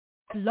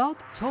Blog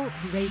Talk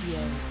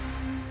Radio.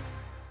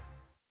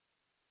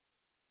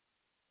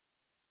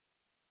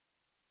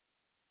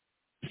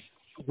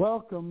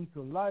 Welcome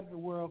to Light of the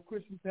World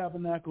Christian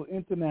Tabernacle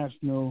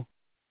International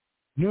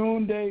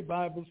Noonday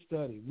Bible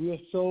Study. We are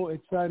so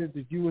excited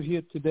that you are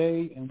here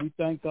today, and we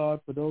thank God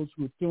for those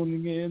who are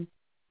tuning in.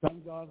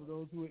 Thank God for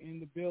those who are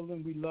in the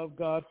building. We love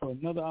God for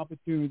another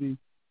opportunity,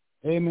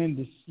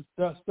 amen,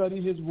 to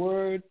study his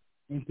word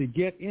and to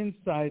get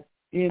insight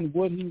in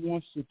what he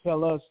wants to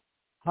tell us,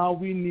 how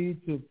we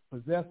need to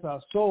possess our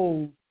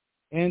souls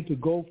and to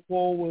go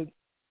forward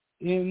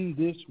in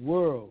this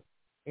world.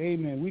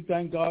 Amen. We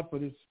thank God for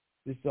this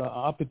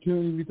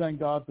opportunity. We thank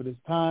God for this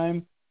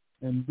time,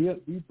 and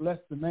we bless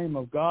the name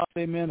of God.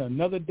 Amen.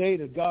 Another day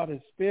that God has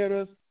spared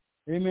us.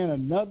 Amen.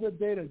 Another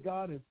day that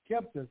God has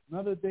kept us.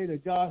 Another day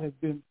that God has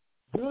been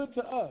good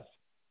to us.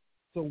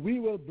 So we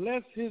will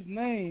bless his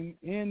name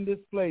in this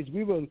place.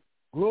 We will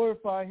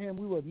glorify him.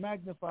 We will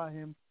magnify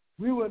him.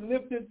 We will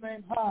lift his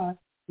name high,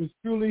 because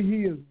truly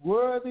he is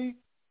worthy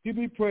to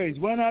be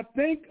praised. When I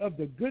think of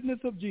the goodness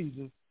of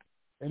Jesus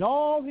and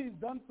all he's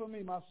done for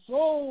me, my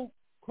soul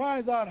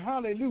cries out,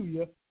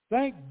 hallelujah.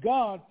 Thank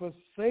God for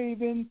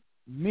saving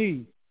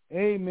me.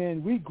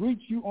 Amen. We greet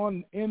you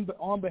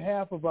on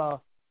behalf of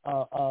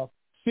our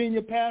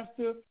senior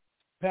pastor,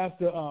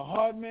 Pastor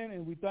Hardman,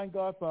 and we thank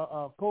God for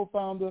our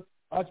co-founder,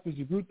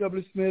 Archbishop Ruth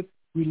W. Smith.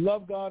 We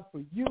love God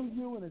for you,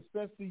 and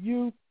especially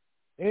you.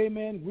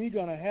 Amen. We're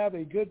going to have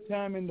a good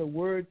time in the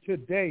Word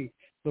today.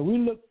 So we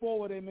look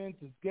forward, amen,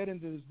 to get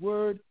into this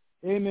Word.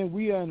 Amen.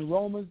 We are in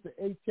Romans, the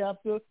 8th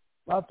chapter,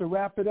 about to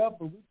wrap it up,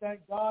 but we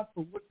thank God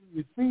for what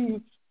we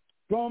received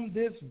from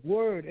this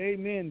Word.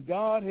 Amen.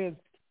 God has,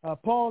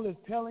 Paul is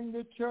telling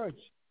the church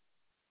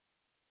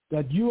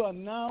that you are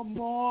now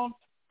more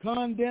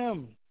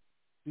condemned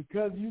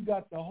because you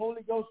got the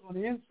Holy Ghost on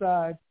the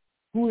inside,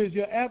 who is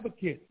your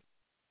advocate,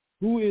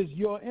 who is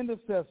your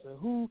intercessor,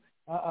 who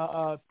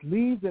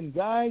leads and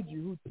guides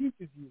you, who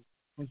teaches you.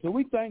 And so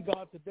we thank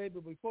God today,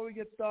 but before we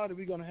get started,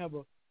 we're going to have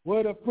a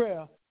word of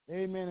prayer,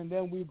 amen, and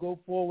then we go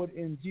forward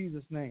in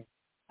Jesus' name.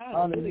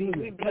 Hallelujah.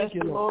 We bless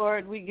the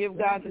Lord. We give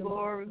God the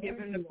glory. We give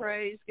him the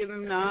praise. Give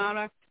him the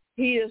honor.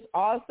 He is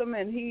awesome,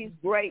 and he's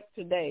great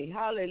today.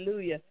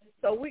 Hallelujah.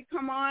 So we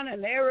come on,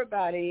 and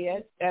everybody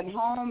at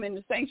home in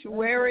the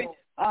sanctuary,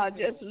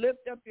 just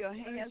lift up your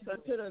hands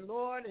unto the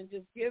Lord and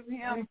just give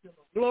him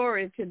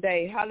glory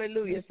today.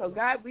 Hallelujah. So,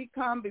 God, we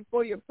come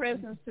before your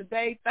presence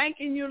today,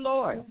 thanking you,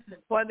 Lord,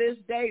 for this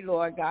day,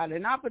 Lord God,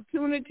 an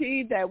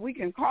opportunity that we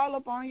can call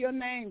upon your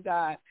name,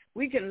 God.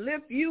 We can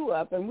lift you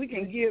up, and we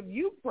can give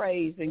you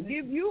praise and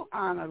give you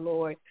honor,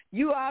 Lord.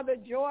 You are the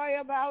joy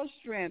of our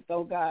strength,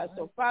 oh God.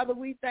 So, Father,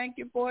 we thank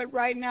you for it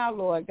right now,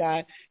 Lord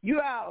God. You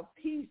are our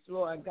peace,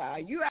 Lord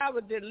God. You are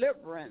our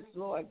deliverance,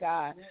 Lord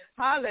God.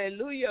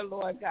 Hallelujah,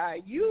 Lord God.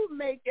 You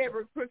make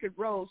every crooked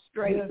road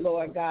straight,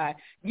 Lord God.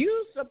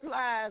 You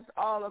supplies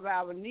all of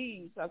our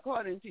needs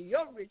according to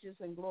your riches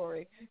and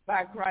glory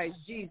by Christ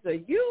Jesus.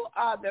 You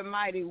are the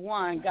mighty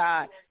one,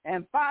 God.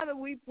 And, Father,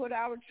 we put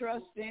our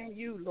trust in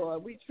you,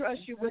 Lord. We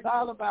trust you with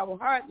all of our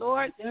heart,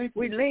 Lord.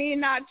 We lean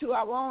not to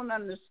our own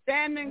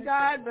understanding,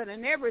 God, but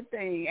in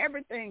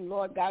everything,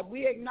 Lord God,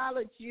 we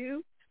acknowledge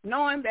you,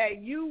 knowing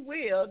that you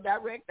will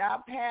direct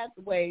our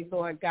pathway,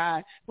 Lord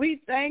God. We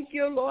thank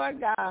you,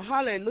 Lord God,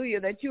 hallelujah,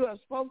 that you have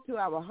spoke to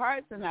our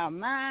hearts and our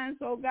minds,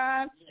 oh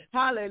God,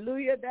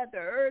 hallelujah, that the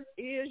earth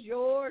is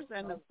yours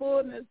and the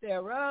fullness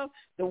thereof,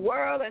 the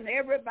world and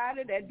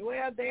everybody that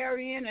dwell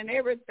therein and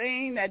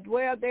everything that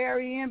dwell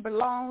therein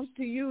belongs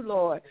to you,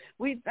 Lord.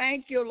 We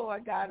thank you,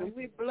 Lord God, and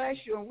we bless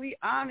you and we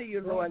honor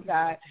you, Lord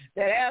God,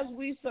 that as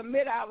we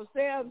submit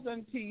ourselves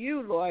unto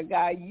you, Lord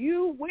God,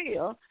 you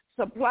will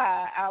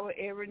supply our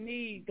every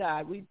need,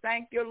 God. We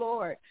thank you,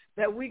 Lord,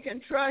 that we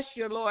can trust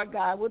you, Lord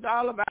God, with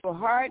all of our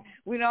heart.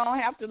 We don't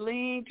have to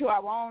lean to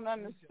our own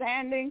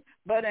understanding,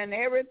 but in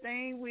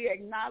everything we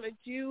acknowledge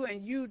you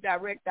and you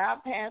direct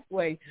our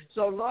pathway.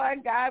 So,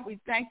 Lord God, we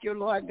thank you,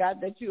 Lord God,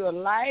 that you are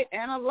light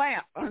and a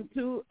lamp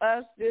unto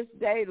us this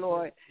day,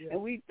 Lord.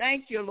 And we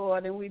thank you,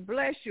 Lord, and we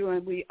bless you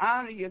and we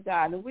honor you,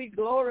 God, and we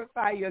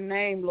glorify your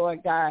name,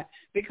 Lord God,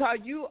 because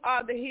you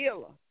are the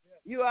healer.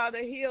 You are the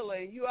healer.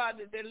 You are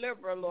the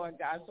deliverer, Lord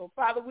God. So,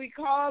 Father, we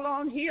call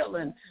on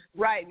healing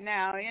right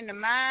now in the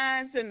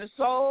minds, in the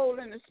soul,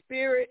 in the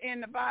spirit, in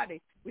the body.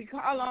 We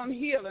call on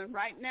healing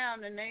right now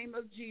in the name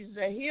of Jesus.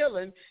 That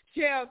healing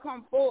shall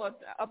come forth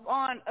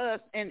upon us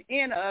and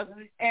in us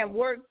and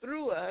work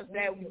through us,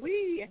 that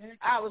we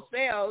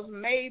ourselves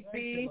may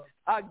be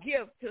a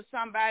gift to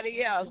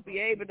somebody else, be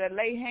able to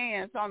lay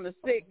hands on the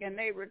sick and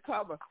they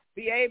recover,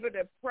 be able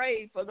to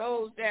pray for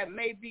those that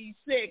may be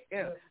sick,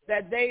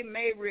 that they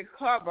may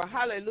recover.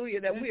 Hallelujah,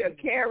 that we are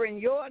carrying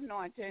your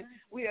anointing.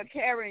 We are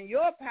carrying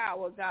your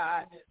power,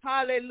 God.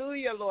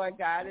 Hallelujah, Lord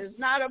God. It's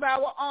not of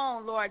our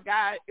own, Lord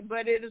God,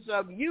 but it is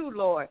of you,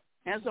 Lord.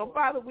 And so,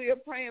 Father, we are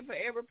praying for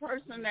every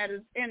person that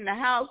is in the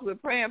house. We're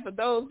praying for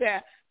those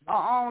that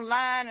are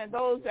online and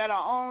those that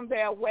are on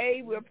their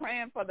way. We're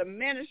praying for the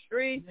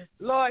ministry.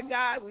 Lord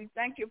God, we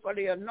thank you for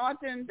the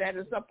anointing that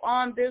is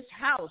upon this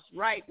house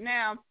right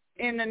now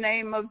in the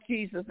name of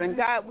Jesus. And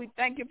God, we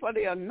thank you for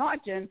the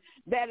anointing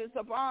that is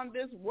upon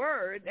this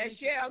word that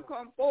shall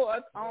come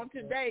forth on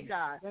today,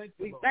 God.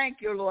 We thank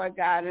you, Lord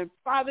God. And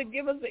Father,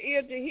 give us an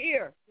ear to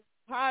hear.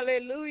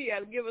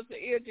 Hallelujah. Give us an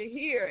ear to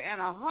hear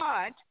and a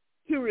heart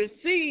to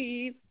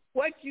receive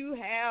what you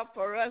have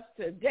for us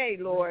today,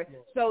 Lord,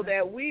 so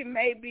that we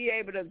may be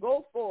able to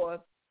go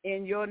forth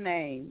in your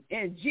name.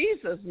 In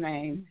Jesus'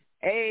 name,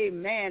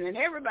 amen. And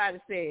everybody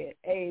said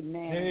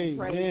amen.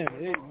 Amen,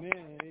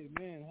 amen,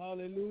 amen.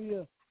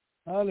 Hallelujah,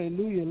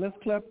 hallelujah. Let's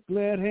clap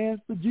glad hands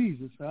for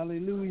Jesus.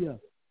 Hallelujah.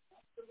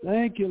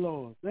 Thank you,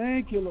 Lord.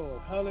 Thank you,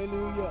 Lord.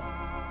 Hallelujah.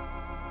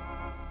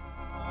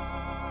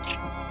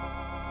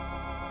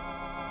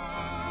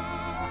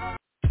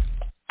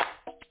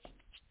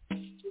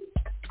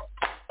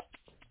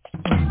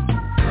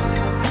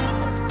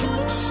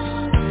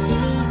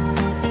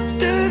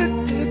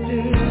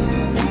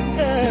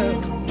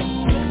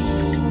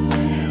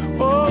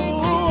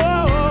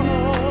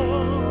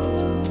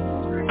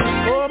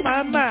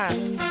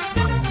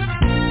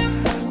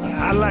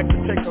 I'd like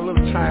to take a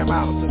little time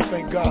out to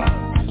thank God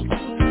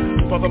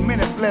for the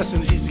many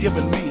blessings he's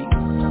given me.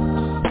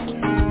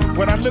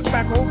 When I look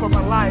back over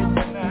my life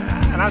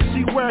and I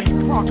see where he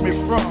brought me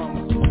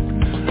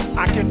from,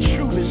 I can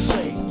truly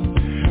say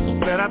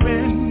that I've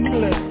been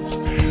blessed.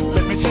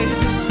 Let me tell you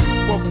this,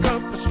 woke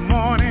up this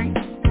morning,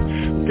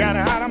 got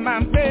out of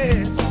my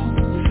bed,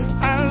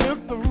 I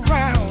looked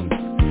around,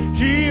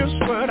 here's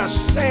what I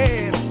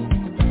said: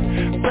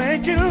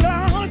 thank you,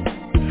 Lord,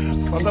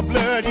 for the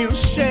blood you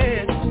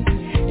shed.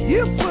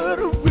 You put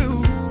a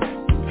roof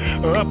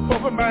up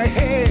over my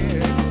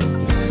head.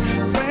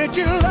 Thank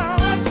you,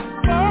 Lord,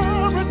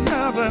 for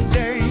another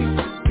day.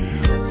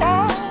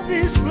 All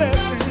these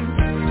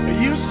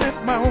blessings you sent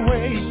my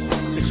way.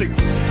 You see,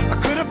 I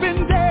could have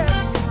been dead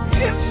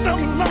in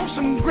some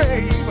lonesome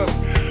grave,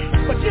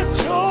 but you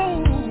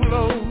told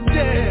old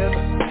death,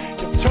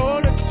 you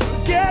told it to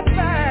get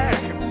back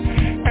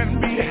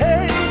and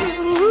behave.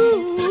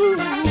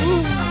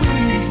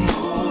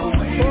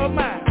 For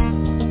my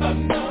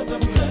another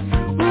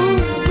blessing.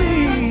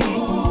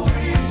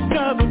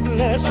 Another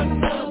blessing.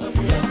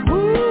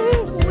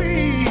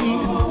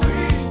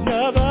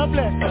 Another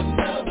blessing.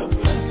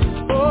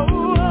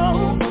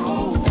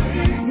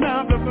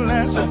 Another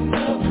blessing.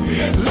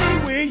 Lee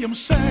Williams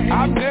sang,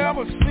 I've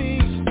never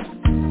seen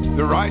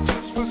the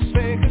righteous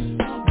forsaken,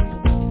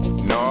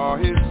 nor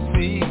his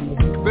seed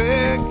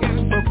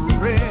begging for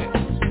bread.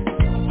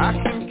 I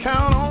can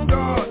count on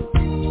God,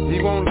 he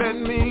won't let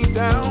me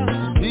down.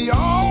 He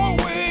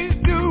always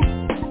do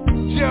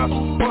just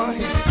what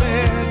he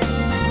said.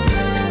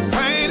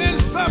 Pain and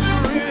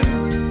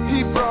suffering,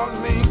 he brought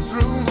me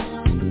through.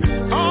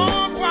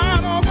 Arms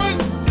wide open,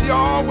 he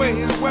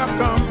always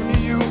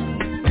welcomed you.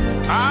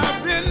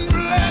 I've been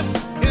blessed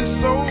in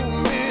so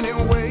many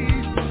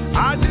ways.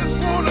 I just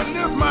want to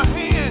lift my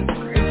hand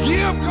and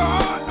give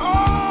God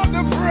all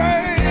the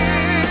praise.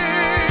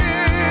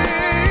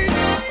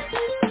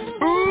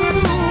 Ooh,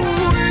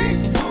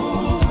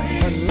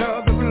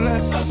 another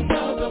blessing.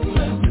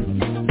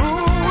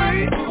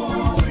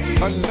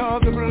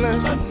 Another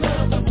blessing.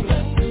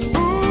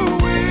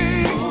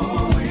 Ooh-wee.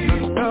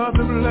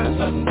 Another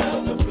blessing.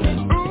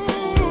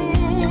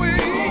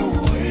 Ooh-wee.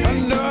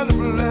 Another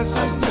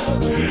blessing.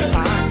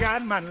 I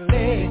got my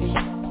legs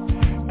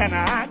and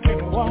I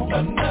can walk.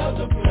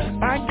 Another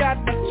blessing. I got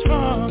my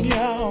tongue,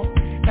 y'all,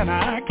 and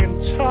I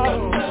can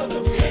talk.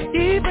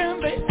 Even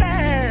the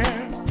air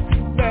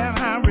that I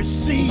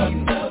receive.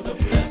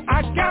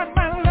 I got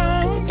my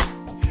lungs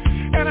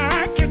and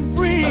I can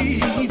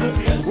breathe.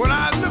 When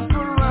I look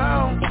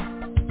around,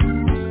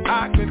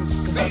 I can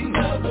see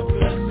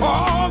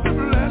all the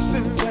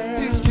blessings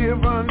he's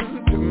given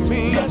to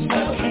me.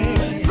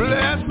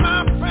 Bless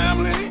my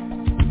family,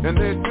 and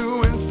they're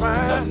doing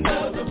fine.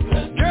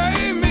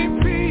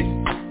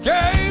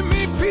 Gave me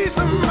peace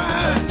of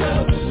mind.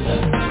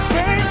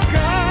 Thank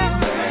God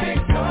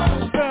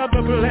for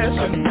the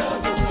blessing.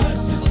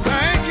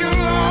 Thank you,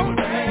 Lord.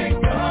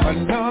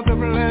 Another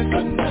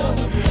blessing.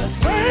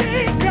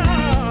 Thank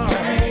God,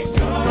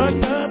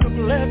 another blessing.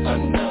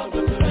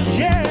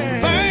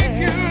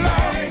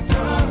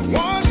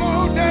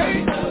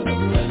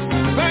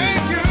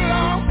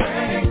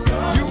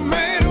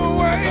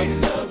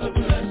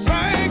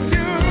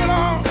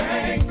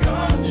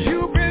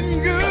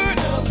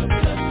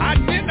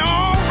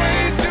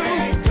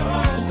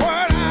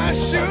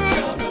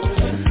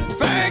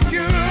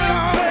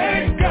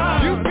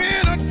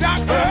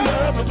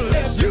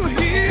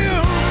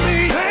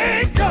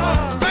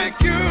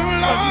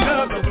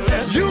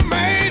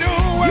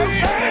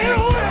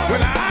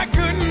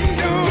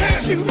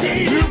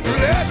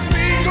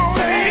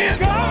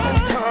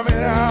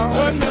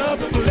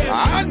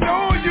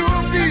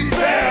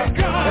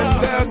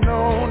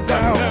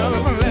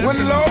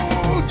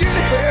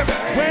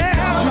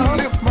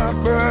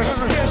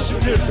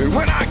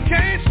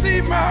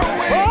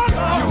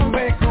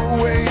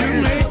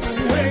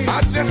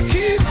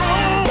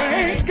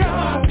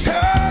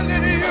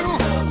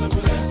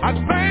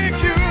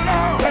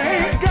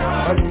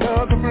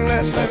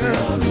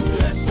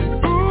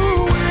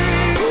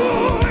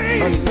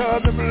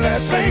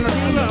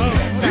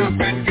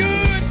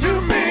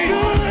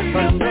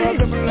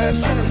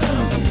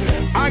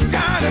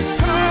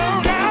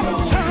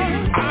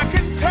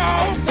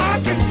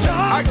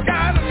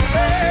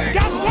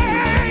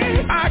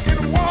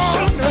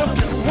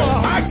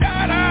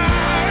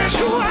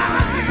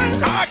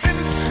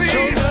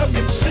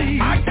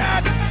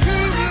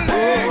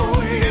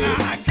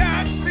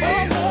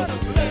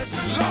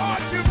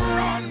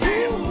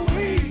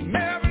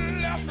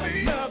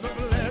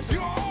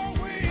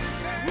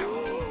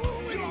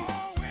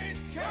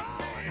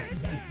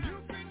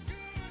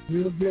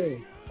 Real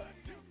good.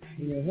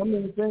 You know, how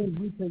many things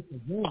we take for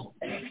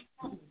granted?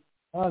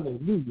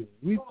 Hallelujah.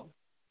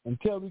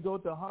 Until we go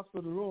to a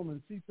hospital room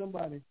and see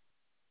somebody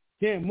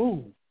can't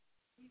move.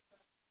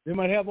 They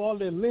might have all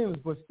their limbs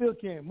but still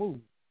can't move.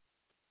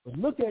 But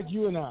look at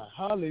you and I.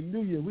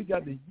 Hallelujah. We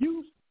got the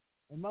use,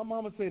 and my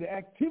mama say the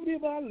activity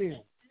of our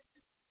limbs.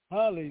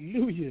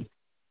 Hallelujah.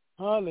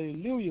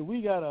 Hallelujah.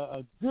 We got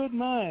a good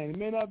mind. It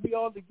may not be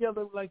all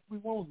together like we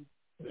want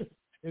it.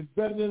 It's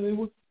better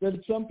than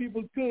some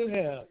people could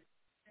have.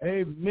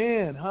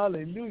 Amen.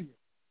 Hallelujah.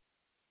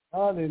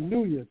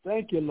 Hallelujah.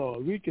 Thank you,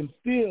 Lord.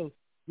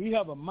 We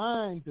have a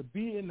mind to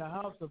be in the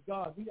house of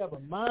God. We have a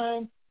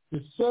mind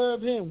to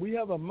serve him. We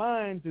have a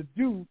mind to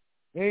do,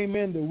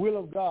 amen, the will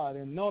of God.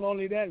 And not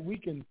only that, we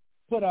can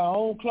put our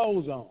own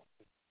clothes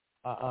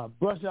on,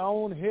 brush our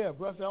own hair,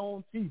 brush our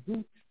own teeth,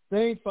 do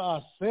things for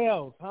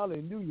ourselves.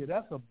 Hallelujah.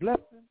 That's a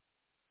blessing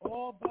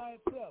all by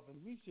itself. And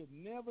we should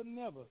never,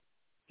 never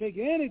take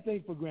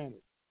anything for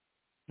granted.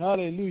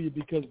 Hallelujah.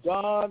 Because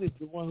God is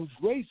the one who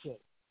graced us,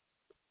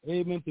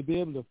 amen, to be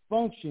able to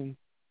function,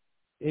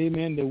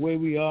 amen, the way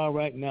we are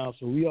right now.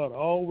 So we ought to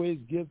always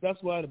give.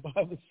 That's why the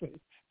Bible says,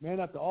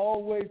 man, ought to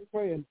always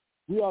pray. And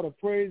we ought to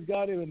praise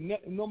God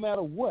no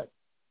matter what.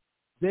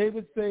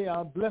 David say,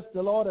 I bless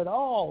the Lord at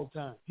all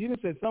times. He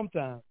didn't say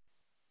sometimes.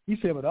 He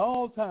said, at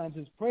all times,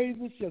 his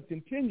praises shall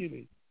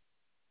continually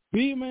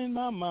be in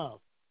my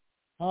mouth.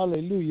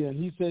 Hallelujah.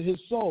 And he said his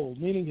soul,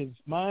 meaning his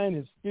mind,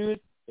 his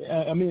spirit,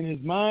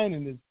 his mind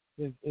and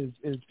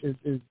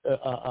his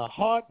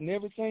heart and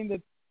everything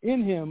that's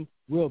in him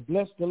will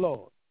bless the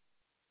Lord,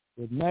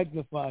 will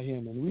magnify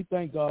him. And we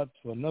thank God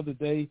for another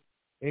day,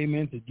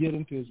 amen, to get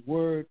into his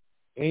word,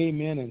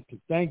 amen, and to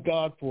thank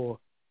God for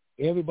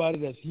everybody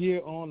that's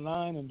here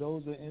online and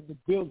those that are in the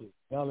building.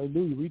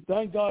 Hallelujah. We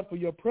thank God for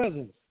your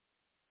presence.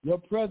 Your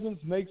presence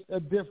makes a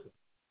difference.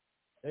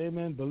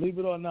 Amen. Believe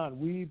it or not,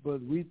 we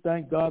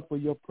thank God for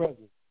your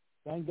presence.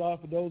 Thank God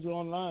for those who are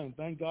online.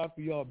 Thank God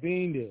for y'all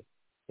being there.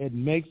 It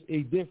makes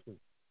a difference.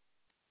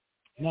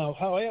 Now,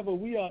 however,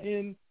 we are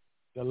in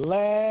the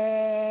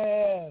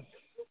last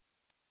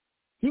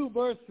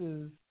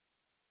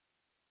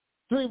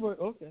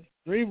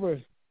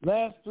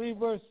last three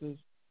verses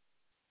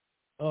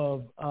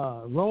of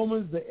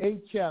Romans, the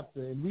 8th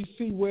chapter, and we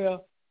see where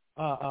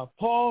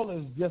Paul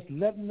is just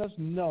letting us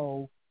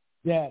know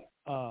that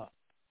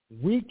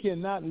we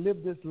cannot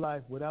live this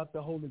life without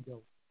the Holy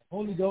Ghost. The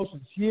Holy Ghost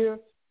is here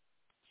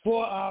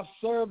for our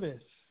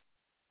service.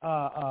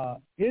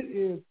 It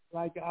is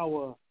like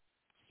our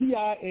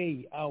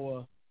CIA,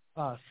 our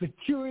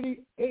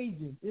security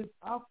agent. It's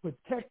our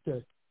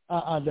protector.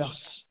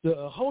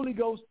 The Holy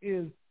Ghost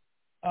is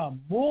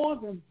more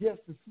than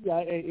just a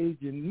CIA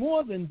agent,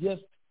 more than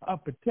just a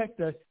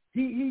protector.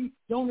 He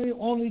don't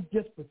only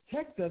just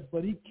protect us,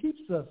 but he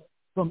keeps us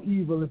from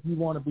evil if we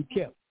want to be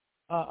kept.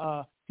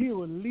 He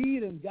will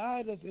lead and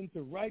guide us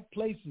into right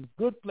places,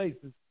 good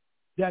places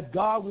that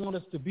God wants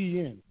us to be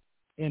in.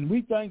 And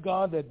we thank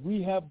God that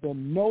we have the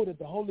know that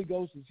the Holy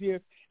Ghost is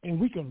here, and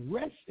we can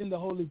rest in the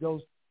Holy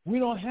Ghost. We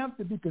don't have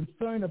to be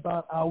concerned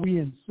about are we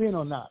in sin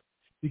or not.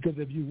 Because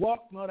if you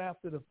walk not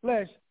after the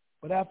flesh,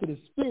 but after the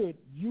Spirit,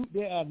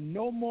 there are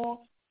no more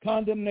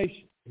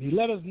condemnation. And he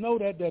let us know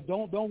that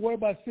don't worry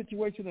about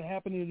situations that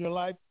happen in your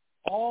life.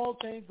 All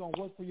things going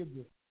to work for your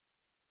good.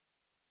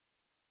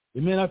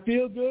 It may not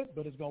feel good,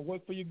 but it's going to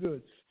work for your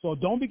good. So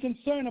don't be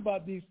concerned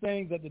about these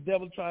things that the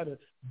devil try to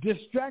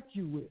distract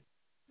you with.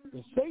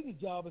 The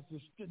Satan's job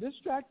is to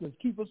distract us,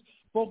 keep us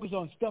focused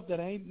on stuff that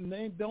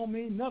don't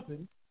mean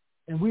nothing,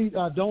 and we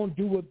don't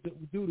do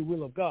the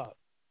will of God.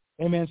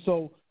 Amen.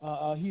 So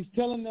he's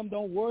telling them,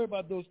 don't worry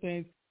about those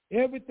things.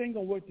 Everything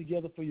going to work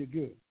together for your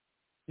good.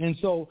 And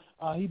so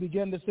he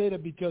began to say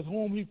that because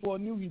whom he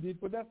foreknew, he did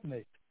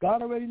predestinate.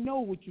 God already know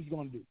what you're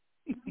going to do.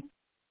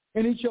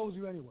 And he chose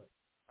you anyway.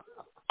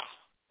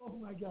 Oh,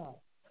 my God.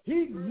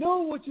 He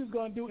knew what you was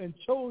going to do and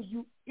chose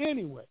you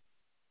anyway.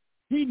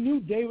 He knew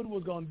David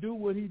was going to do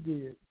what he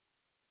did.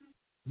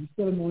 He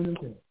still anointed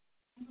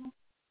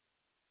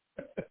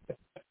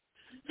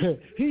him.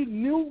 He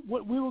knew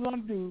what we were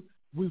going to do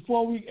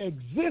before we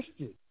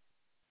existed.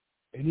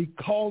 And he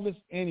called us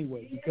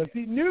anyway because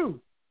he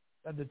knew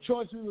that the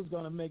choice we was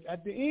going to make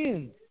at the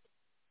end,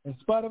 in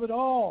spite of it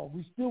all,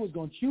 we still was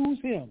going to choose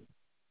him.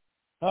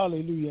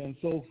 Hallelujah. And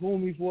so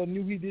whom he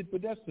foreknew, he did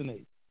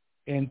predestinate.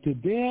 And to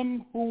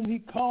them whom he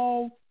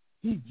called,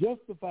 he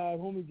justified.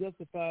 Whom he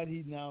justified,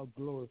 he now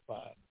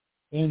glorified.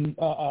 And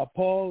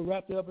Paul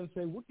wrapped it up and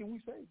said, what can we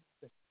say?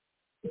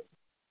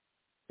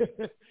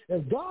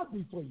 If God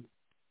be for you,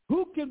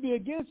 who can be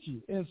against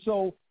you? And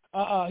so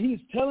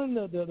he's telling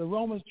the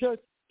Roman church,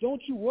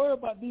 don't you worry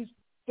about these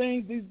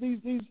things,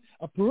 these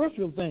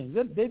peripheral things.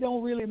 They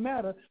don't really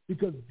matter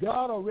because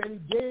God already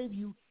gave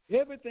you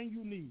everything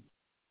you need.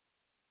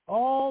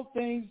 All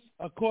things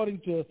according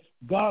to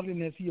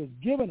godliness he has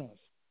given us.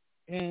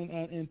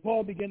 And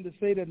Paul began to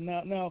say that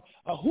now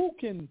who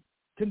can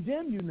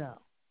condemn you now?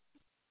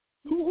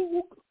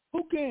 Who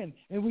can?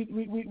 And we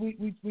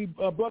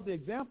brought the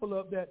example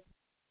of that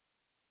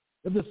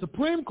if the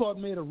Supreme Court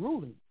made a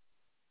ruling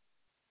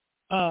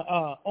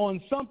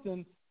on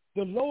something,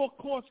 the lower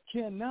courts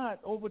cannot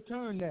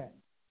overturn that.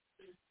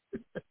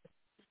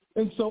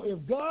 And so if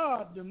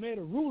God made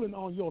a ruling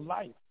on your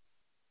life,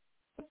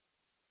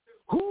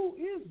 who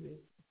is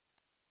it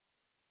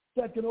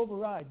that can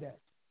override that?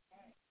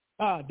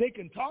 They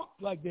can talk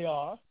like they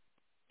are,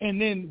 and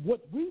then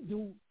what we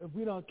do, if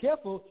we're not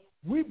careful,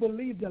 we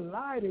believe the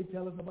lie they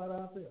tell us about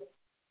ourselves.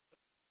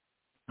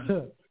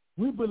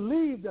 We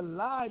believe the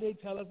lie they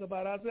tell us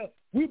about ourselves.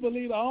 We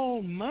believe our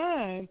own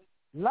mind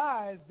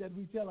lies that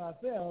we tell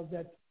ourselves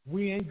that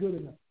we ain't good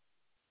enough.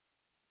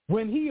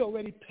 When he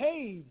already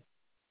paid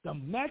the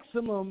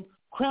maximum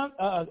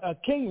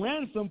king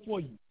ransom for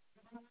you.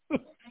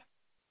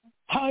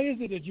 How is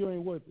it that you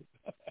ain't worth it?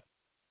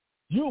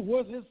 You're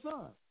worth his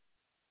son.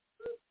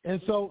 And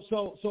so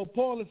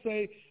Paul is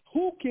saying,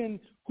 who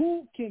can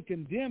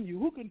condemn you?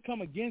 Who can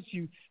come against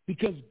you?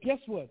 Because guess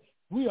what?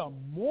 We are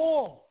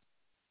more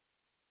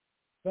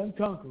than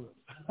conquerors.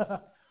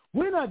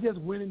 We're not just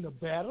winning the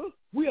battle.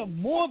 We are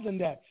more than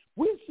that.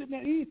 We're sitting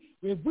there.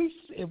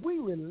 If we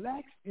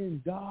relax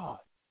in God,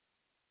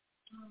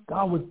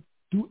 God would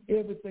do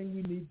everything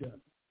we need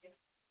done.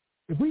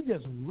 If we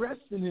just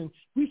rest in him,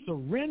 we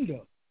surrender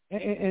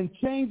and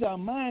change our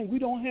mind. We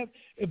don't have,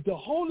 if the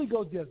Holy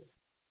Ghost just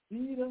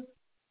feed us,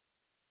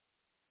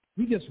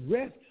 we just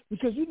rest.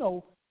 Because,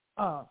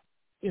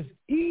 it's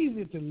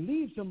easy to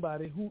lead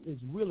somebody who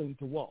is willing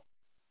to walk.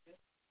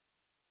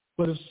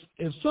 But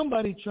if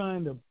somebody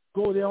trying to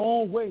go their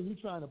own way, you're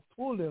trying to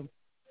pull them,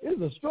 it's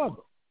a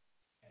struggle.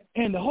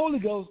 And the Holy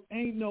Ghost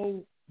ain't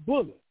no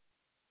bullet.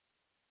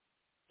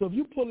 So if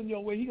you pull him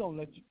your way, he going to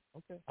let you.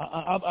 Okay.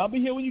 I'll be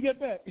here when you get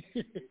back.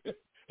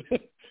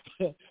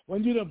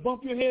 When you done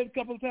bump your head a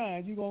couple of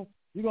times, your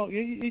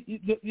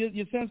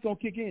sense going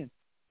to kick in.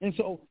 And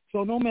so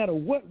no matter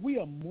what, we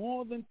are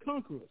more than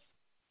conquerors.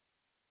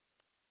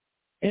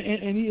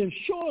 And he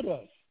assured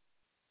us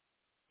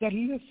that,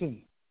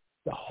 listen,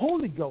 the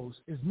Holy Ghost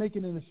is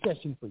making an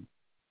intercession for you.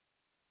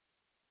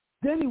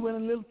 Then he went a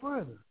little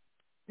further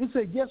and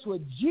said, guess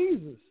what?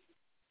 Jesus,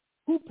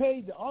 who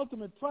paid the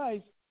ultimate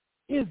price,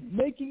 is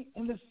making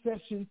an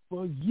intercession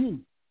for you.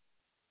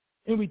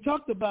 And we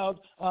talked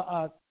about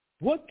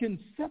what can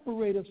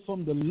separate us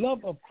from the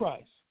love of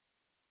Christ,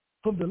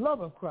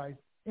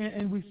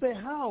 And we say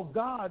how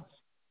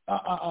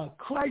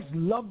Christ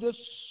loved us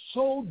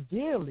so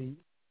dearly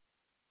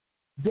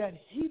that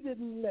he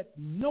didn't let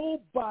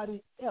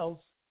nobody else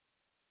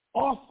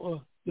offer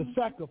the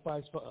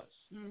sacrifice for us.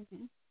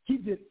 Mm-hmm. He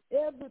did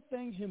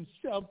everything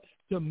himself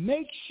to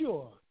make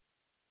sure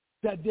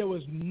that there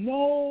was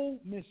no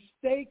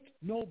mistake,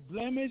 no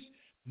blemish,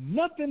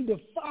 nothing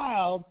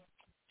defiled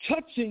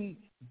touching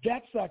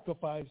that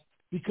sacrifice,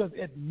 because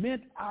it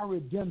meant our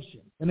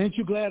redemption. And ain't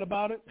you glad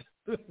about it?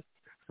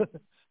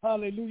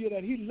 Hallelujah,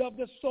 that he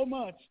loved us so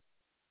much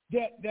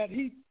that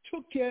he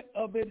took care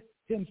of it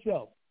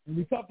himself. And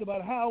we talked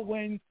about how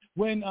when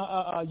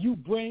you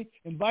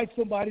invite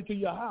somebody to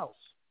your house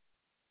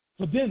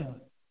for dinner,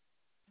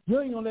 you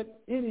ain't going to let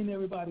any and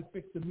everybody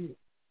fix the meal,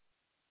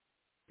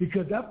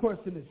 because that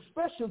person is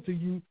special to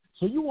you,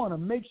 so you want to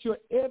make sure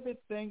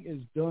everything is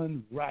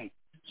done right.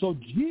 So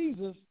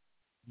Jesus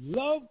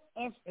loved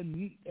us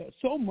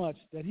so much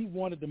that he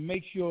wanted to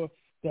make sure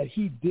that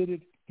he did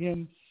it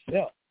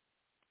himself.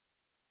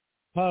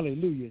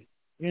 Hallelujah.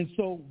 And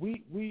so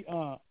we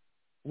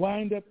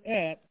wind up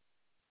at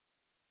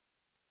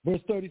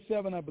verse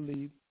 37, I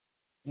believe,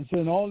 and so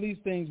in all these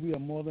things we are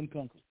more than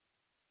conquerors.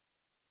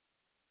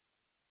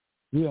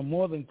 We are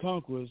more than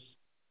conquerors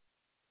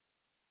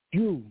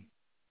through,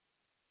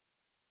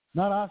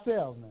 not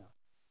ourselves now.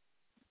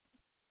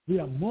 We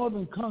are more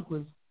than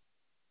conquerors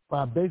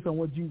based on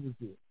what Jesus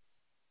did.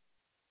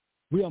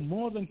 We are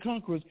more than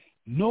conquerors.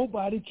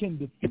 Nobody can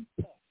defeat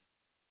us.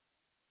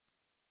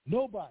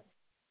 Nobody.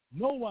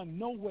 No one,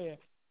 nowhere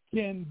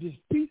can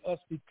defeat us,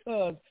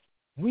 because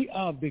we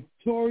are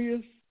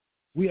victorious.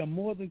 We are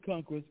more than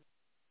conquerors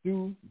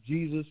through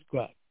Jesus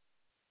Christ.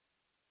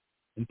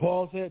 And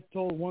Paul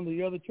told one of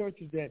the other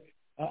churches that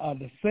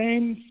the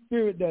same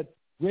spirit that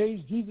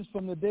raised Jesus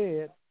from the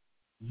dead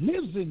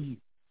lives in you.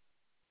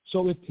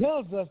 So it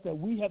tells us that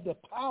we have the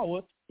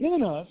power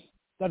in us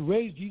that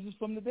raised Jesus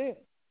from the dead.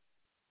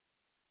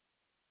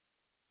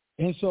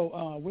 And so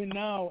we're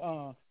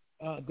now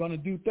going to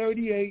do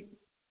 38,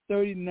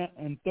 39,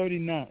 and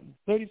 39.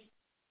 30.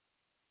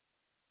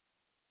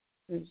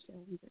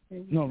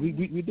 No,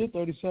 we did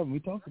 37. We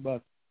talked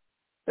about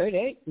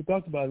 38. We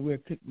talked about we're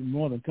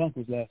more than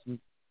conquerors last week.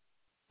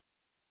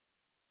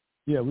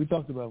 Yeah, we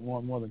talked about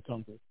more than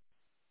conquerors.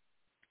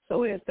 So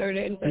we're at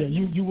 38 and 39. Yeah,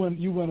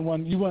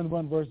 you went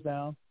one verse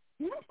down.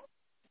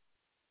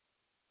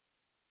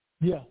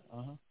 Yeah.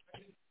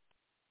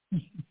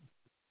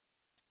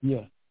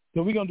 Yeah.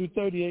 So we're gonna do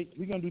 38.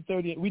 We're gonna do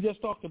 38. We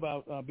just talked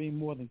about being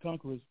more than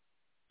conquerors.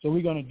 So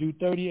we're gonna do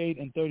 38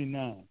 and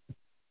 39,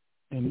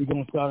 and we're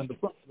gonna start in the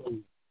front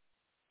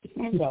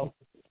row. So,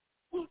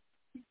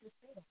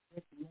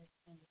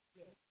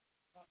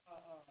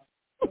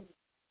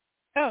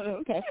 oh,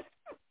 okay.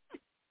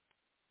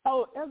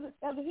 Oh,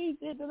 as he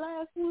did the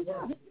last one?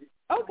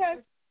 Okay.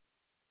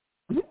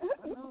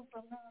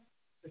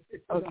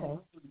 Okay.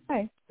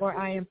 Hey, for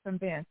I am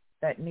convinced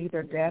that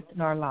neither death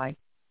nor life,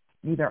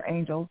 neither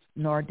angels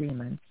nor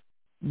demons,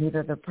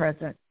 neither the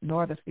present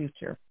nor the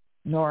future,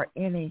 nor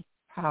any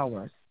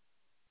powers.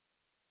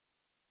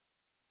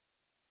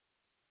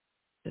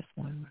 Just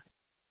one word.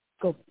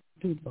 Go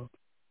do both.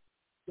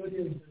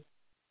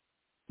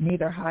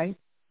 Neither height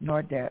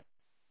nor depth,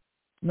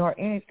 nor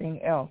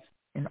anything else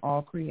in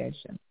all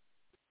creation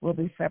will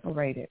be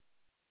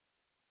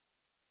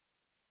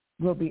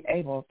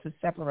able to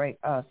separate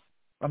us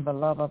from the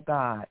love of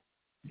God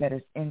that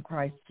is in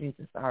Christ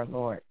Jesus our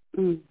Lord.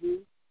 Mm-hmm.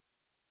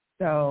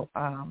 So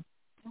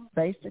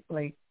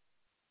basically,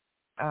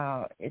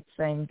 it's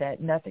saying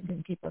that nothing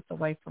can keep us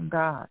away from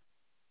God,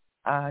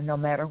 no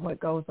matter what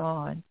goes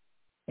on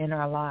in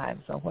our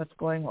lives or what's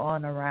going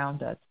on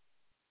around us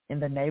in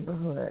the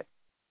neighborhood,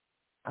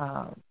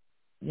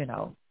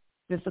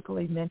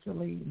 physically,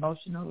 mentally,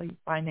 emotionally,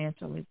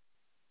 financially.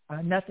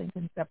 Nothing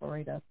can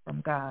separate us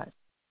from God.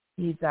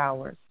 He's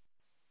ours.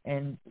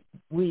 And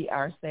we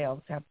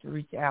ourselves have to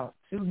reach out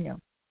to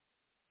him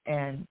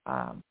and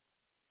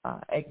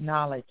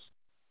acknowledge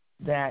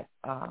that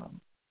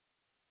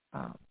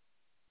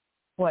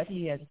what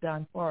he has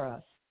done for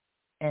us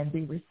and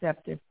be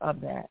receptive of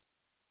that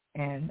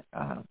and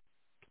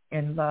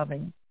in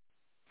loving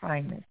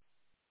kindness.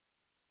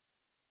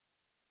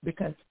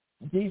 Because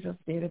Jesus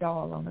did it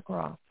all on the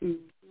cross.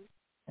 Mm-hmm.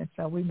 And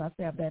so we must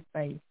have that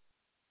faith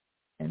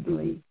and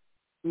believe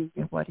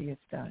in what he has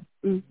done.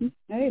 Mm-hmm.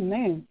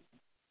 Amen.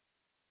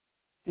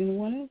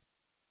 Anyone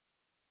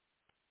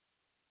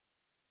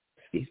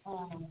else?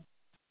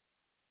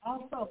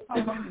 Also,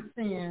 Paul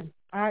saying,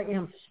 I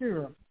am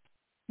sure.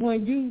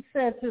 When you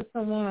said to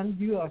someone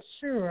you are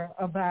sure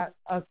about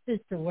a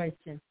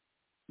situation,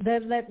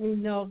 that let me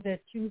know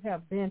that you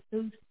have been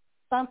through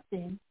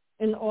something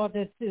in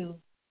order to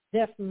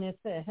definitely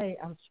say, hey,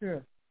 I'm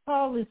sure.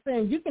 Paul is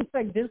saying you can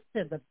take this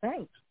to the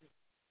bank.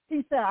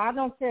 He said, I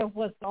don't care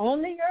what's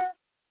on the earth,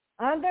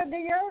 under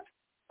the earth,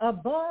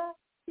 above.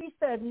 He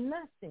said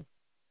nothing.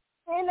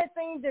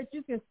 Anything that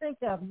you can think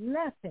of,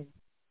 nothing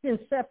can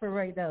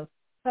separate us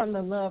from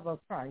the love of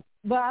Christ.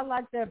 But I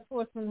like that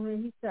portion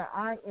when he said,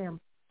 I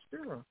am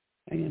sure.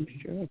 I am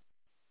sure.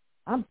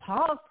 I'm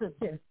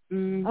positive.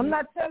 Mm-hmm. I'm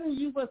not telling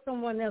you what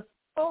someone else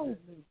told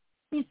me.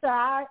 He said,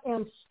 I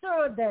am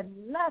sure that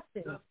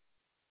nothing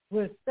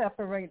will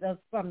separate us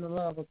from the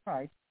love of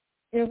Christ.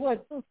 And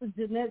what Sister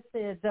Jeanette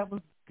said, that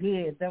was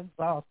good. That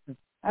was awesome.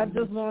 I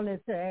just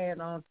wanted to add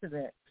on to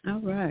that. All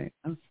right.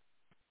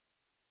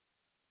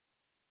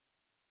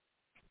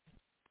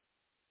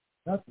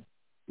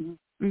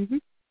 Mm-hmm.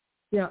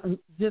 Yeah, and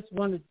just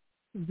wanted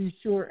to be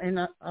sure. And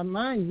our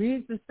mind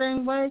reads the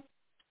same way,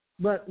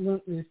 but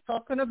when it's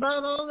talking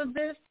about all of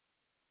this,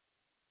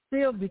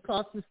 still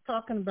because it's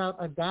talking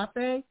about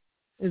agape,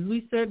 as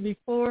we said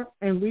before,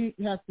 and we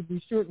have to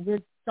be sure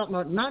we're talking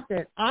about not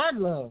that our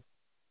love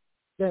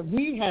that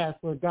we have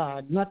for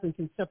God, nothing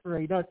can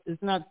separate us.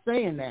 It's not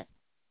saying that.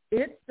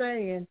 It's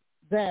saying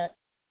that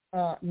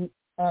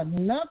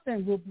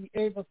nothing will be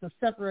able to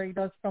separate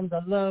us from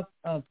the love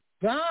of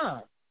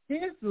God,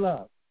 his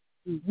love,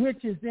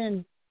 which is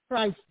in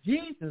Christ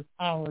Jesus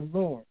our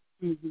Lord.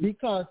 Mm-hmm.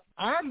 Because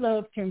our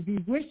love can be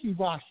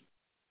wishy-washy.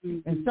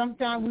 Mm-hmm. And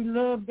sometimes we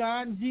love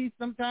God and Jesus,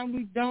 sometimes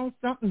we don't.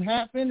 Something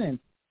happen and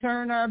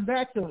turn our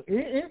back. So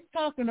it's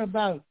talking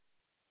about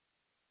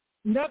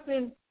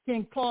nothing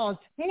can cause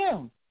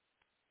him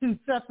to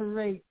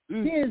separate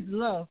his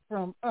love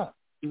from us.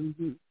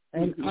 Mm-hmm.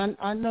 And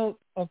I know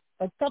a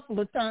couple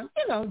of times,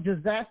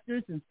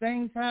 disasters and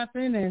things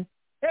happen. And,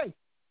 hey,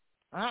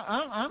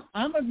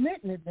 I'm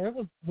admitting it. There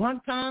was one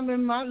time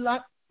in my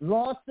life,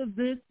 loss of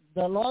this,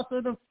 the loss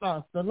of the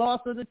spouse, the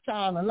loss of the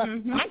child. And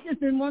I just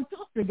didn't want to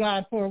talk to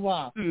God for a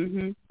while.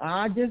 Mm-hmm.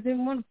 I just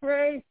didn't want to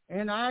pray.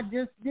 And I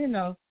just,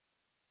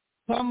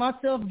 found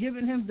myself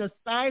giving him the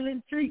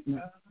silent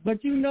treatment.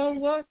 But you know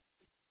what?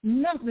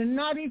 Nothing,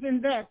 not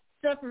even that,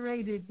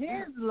 separated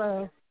his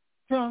love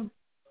from.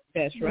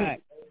 That's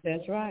right.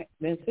 That's right.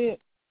 That's it.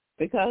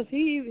 Because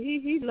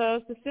he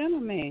loves the sinner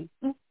man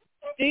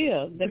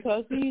still,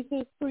 because he's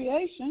his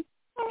creation.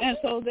 And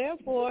so,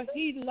 therefore,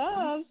 he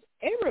loves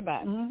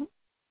everybody. Mm-hmm.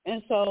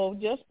 And so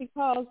just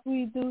because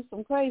we do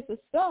some crazy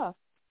stuff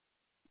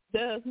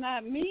does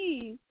not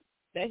mean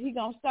that he's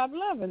going to stop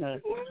loving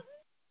us.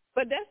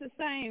 But that's the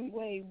same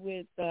way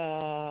with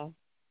the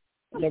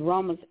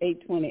Romans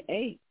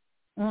 8:28.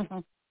 Mm-hmm.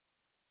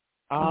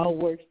 All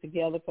works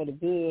together for the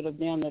good of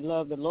them that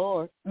love the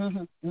Lord.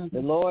 Mm-hmm. Mm-hmm.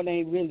 The Lord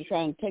ain't really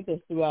trying to take us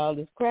through all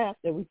this crap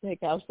that we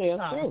take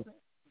ourselves through.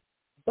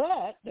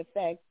 But the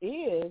fact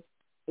is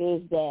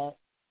that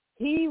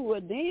he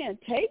would then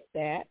take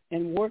that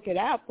and work it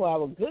out for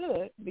our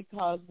good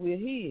because we're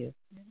his.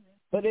 Mm-hmm.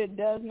 But it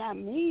does not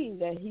mean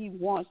that he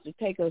wants to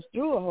take us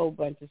through a whole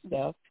bunch of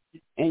stuff,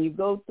 and you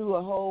go through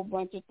a whole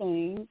bunch of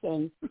things,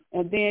 and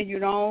then you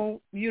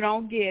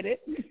don't get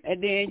it,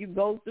 and then you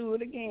go through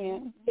it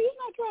again. He's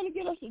not trying to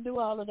get us to do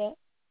all of that.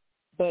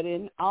 But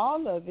in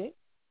all of it,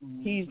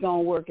 he's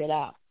going to work it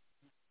out.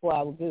 for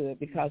our good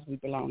because we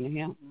belong to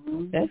him.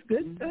 That's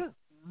good stuff.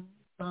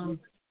 Go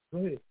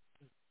ahead.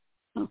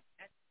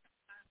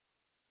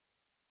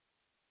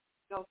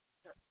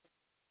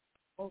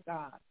 Oh,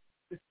 God.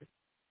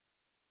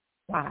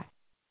 Why?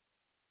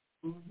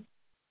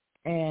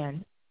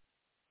 And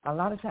a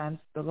lot of times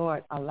the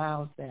Lord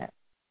allows that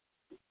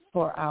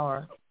for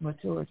our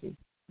maturity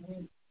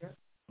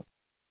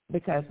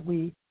because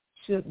we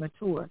should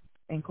mature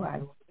in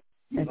Christ.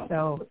 And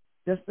so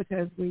just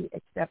because we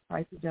accept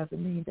Christ, it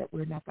doesn't mean that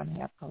we're not going to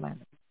have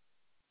calamity.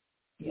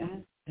 Yeah,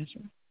 that's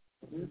right.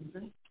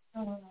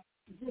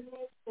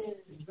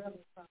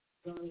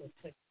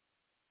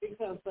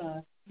 Because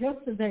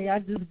yesterday I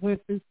just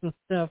went through some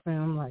stuff and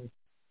I'm like,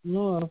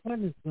 Lord, what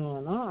is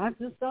going on? I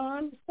just don't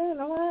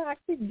understand. I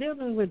keep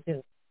dealing with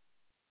this.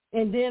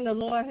 And then the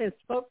Lord had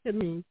spoke to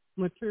me,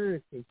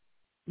 maturity.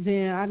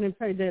 Then I didn't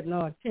pay that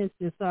no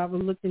attention, so I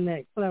was looking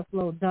at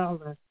Creflo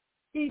Dollar.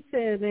 He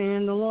said,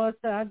 and the Lord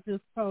said, I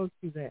just told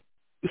you that.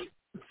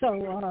 So,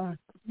 I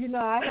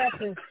have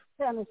to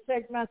kind of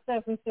shake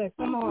myself and say,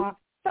 come on.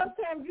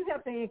 Sometimes you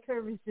have to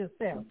encourage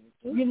yourself,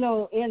 in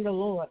the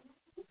Lord.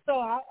 So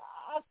I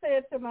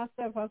said to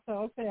myself, I said,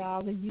 okay,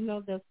 Ollie,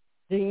 that's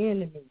the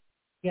enemy.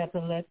 You have to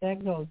let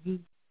that go. You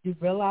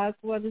realize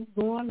what is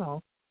going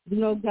on.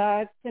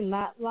 God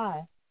cannot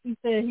lie. He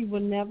said he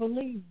will never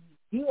leave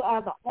you. You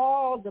are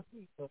all the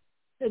people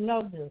to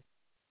know this.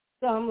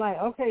 So I'm like,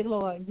 okay,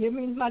 Lord, give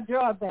me my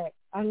joy back.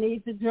 I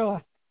need the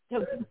joy.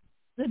 The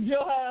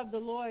joy of the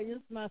Lord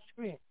is my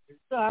strength.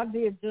 So I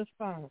did just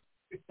fine.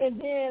 And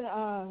then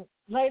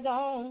later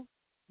on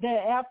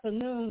that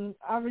afternoon,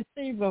 I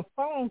received a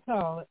phone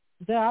call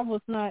that I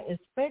was not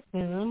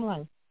expecting. And I'm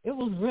like, it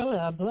was really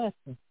a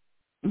blessing.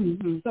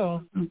 Mm-hmm.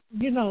 So,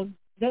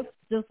 that's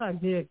just how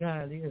good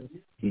God is.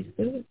 He's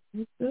good.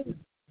 He's good.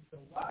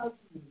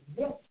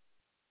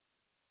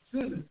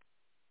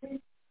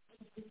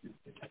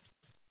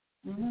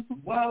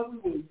 While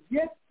we were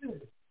yet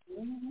sinners,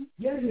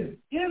 yet his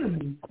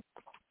enemy,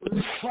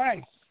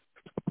 Christ,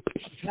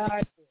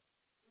 died for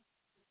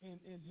us.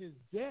 And his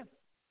death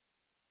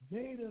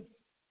made us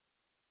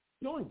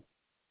joint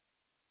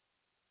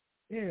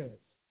heirs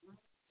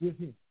with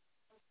him.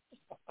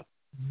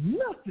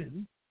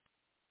 Nothing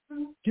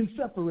can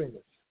separate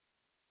us.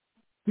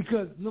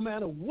 Because no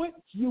matter what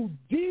you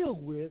deal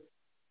with,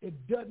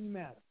 it doesn't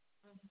matter.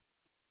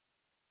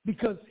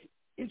 Because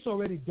it's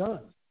already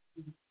done.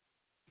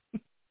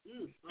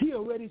 He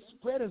already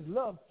spread his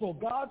love. For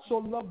God so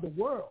loved the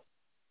world,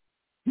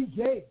 he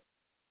gave.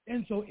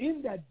 And so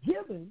in that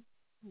giving,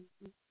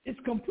 it's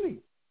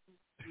complete.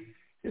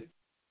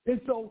 And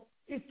so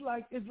it's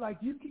like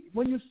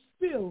when you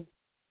spill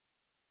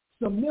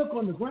some milk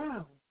on the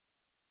ground,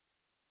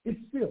 it's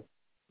spilled.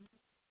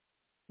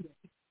 You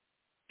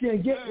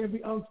can't get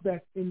every ounce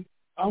back. And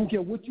I don't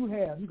care what you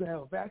have. You can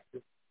have a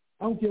vacuum.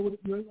 I don't care what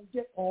you ain't gonna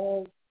get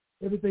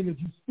everything that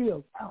you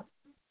spilled out.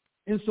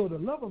 And so the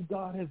love of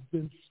God has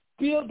been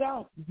spilled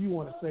out, if you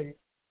want to say it,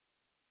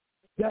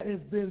 that has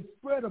been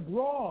spread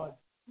abroad,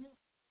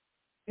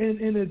 and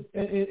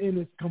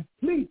it's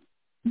complete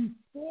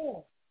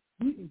before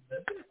we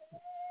exist.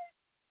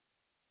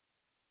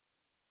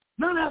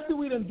 Not after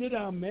we done did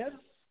our mess.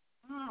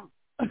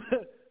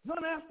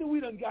 Not after we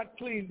done got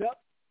cleaned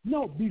up.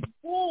 No,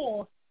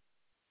 before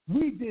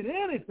we did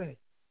anything.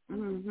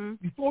 Mm-hmm.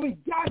 Before we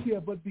got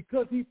here, but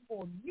because he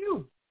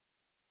foreknew.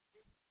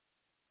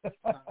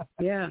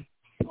 Yeah.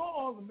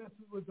 All the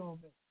messes we're going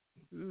to make.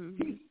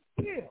 Mm-hmm. He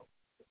still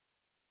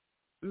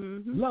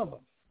loves us.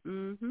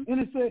 Mm-hmm.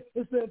 And it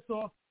said,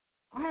 so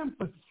I'm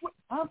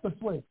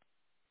persuaded.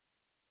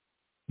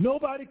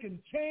 Nobody can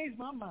change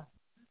my mind.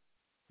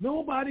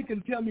 Nobody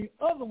can tell me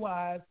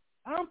otherwise.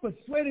 I'm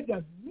persuaded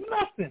that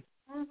nothing.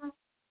 Mm-hmm.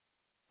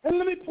 And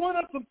let me point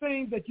out some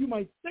things that you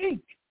might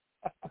think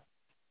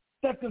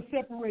that can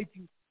separate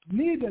you.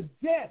 Neither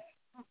death.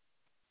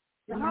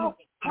 How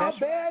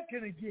bad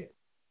can it get?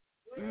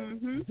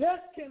 Mm-hmm.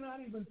 Death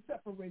cannot even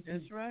separate you.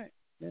 That's right.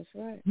 That's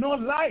right. Nor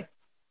life.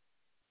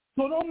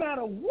 So no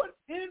matter what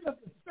end of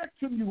the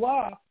spectrum you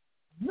are,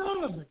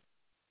 none of it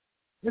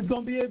is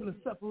going to be able to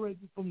separate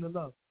you from the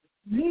love.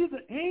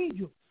 Neither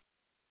angels,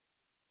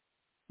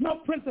 no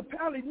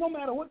principality, no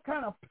matter what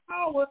kind of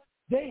power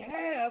they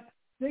have,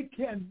 they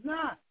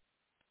cannot.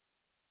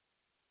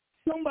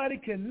 Somebody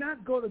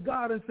cannot go to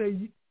God and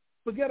say,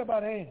 forget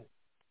about Ann.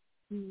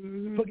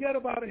 Mm-hmm. Forget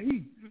about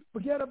Heath.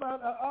 Forget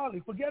about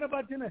Ollie. Forget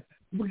about Jeanette.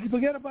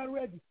 Forget about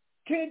Reggie.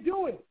 Can't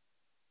do it.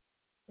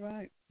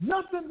 Right.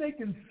 Nothing they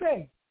can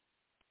say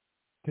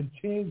can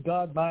change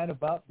God's mind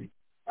about me.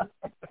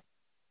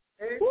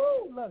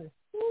 Woo, love it.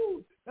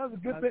 Woo. That's a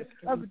good place.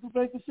 That's a good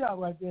place to shout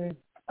right there.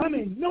 I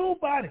mean,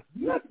 nobody,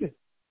 nothing.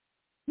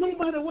 No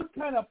matter what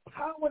kind of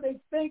power they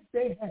think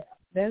they have.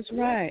 That's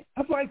right.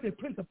 That's why I say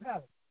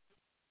principality.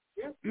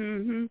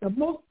 Mm-hmm. The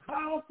most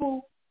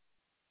powerful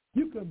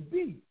you can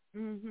be.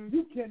 Mm-hmm.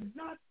 You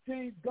cannot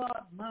change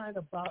God's mind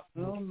about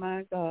you. Oh,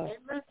 my God.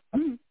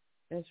 Amen.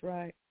 That's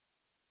right.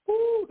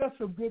 Ooh, that's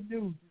some good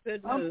news.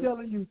 Good news. I'm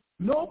telling you,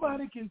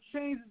 nobody can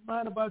change his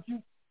mind about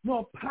you,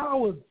 nor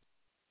powers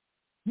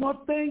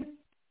No things,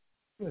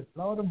 good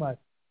Lord Almighty,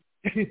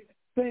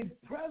 things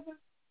present,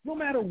 no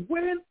matter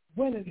when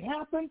it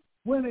happens,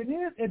 when it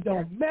is, it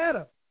don't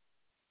matter.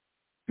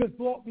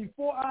 Because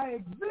before I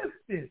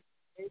existed,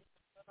 His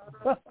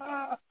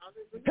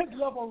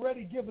love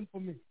already given for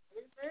me.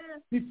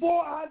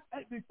 Before I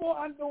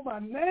know my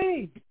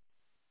name,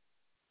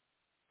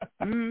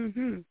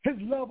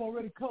 His love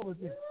already covers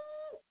me.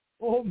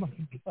 Oh my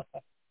God,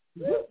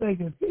 this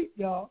thing is deep,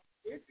 y'all.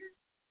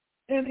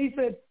 And He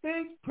said,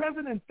 things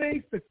present and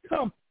things to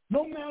come,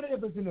 no matter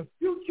if it's in the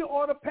future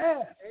or the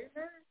past.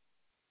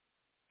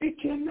 It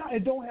cannot.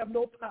 It don't have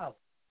no power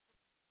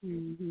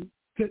to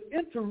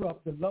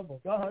interrupt the love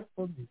of God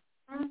for me.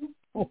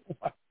 Oh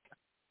my God.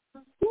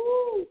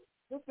 Woo,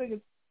 this thing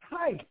is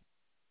tight.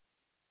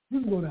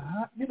 You can go to,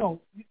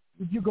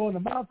 if you go in the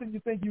mountain, you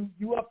think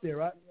you up there,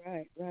 right?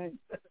 Right.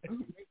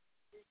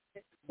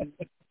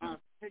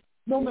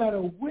 No matter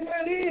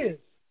where it is,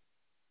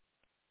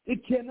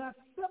 it cannot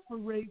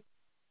separate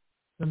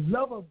the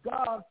love of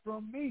God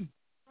from me.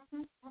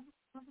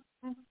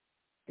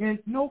 And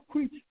no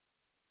creature.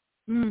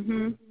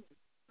 Nothing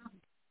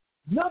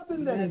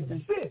that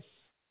exists.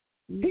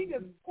 He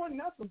just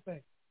pointing out some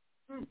things.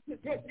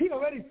 He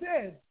already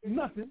said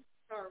nothing.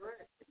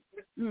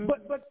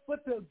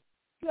 But to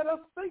let us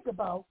think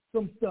about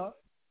some stuff,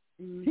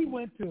 He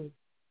went to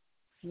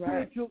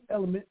spiritual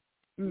element.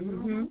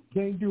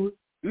 Can't do it.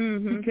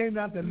 He came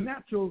down to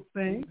natural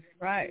things.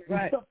 Right.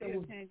 Stuff that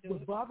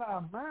would bother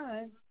our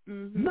mind.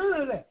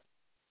 None of that.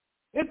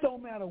 It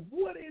don't matter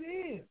what it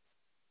is.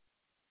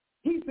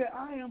 He said,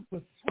 I am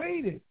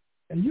persuaded,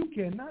 and you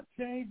cannot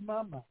change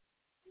my mind.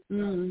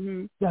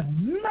 That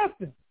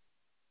nothing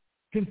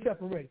can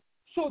separate.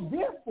 So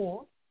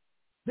therefore,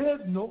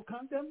 there's no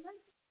condemnation.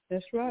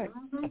 That's right.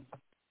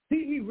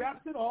 He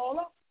wraps it all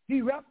up.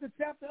 He wraps the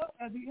chapter up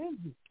as he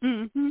ends it.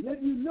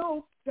 Let you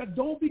know that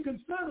don't be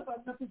concerned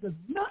about nothing, because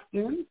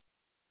nothing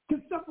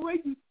can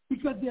separate you,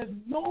 because there's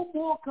no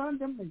more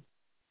condemnation.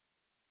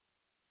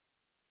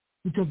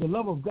 Because the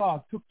love of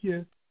God took care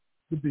of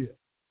the bill.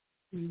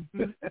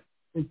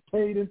 It's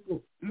paid in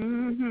full.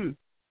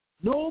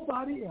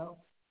 Nobody else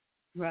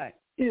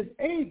is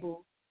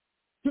able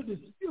to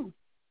dispute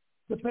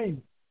the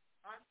payment.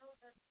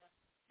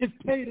 It's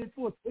paid in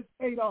full. It's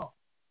paid off.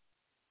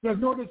 There's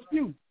no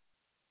dispute.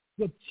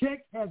 The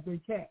check has been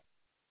cashed.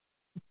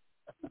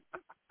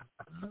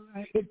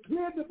 It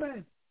cleared the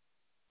bank.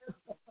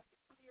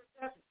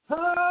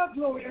 Oh,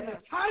 glory. And the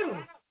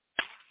title,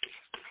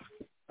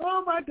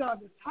 oh my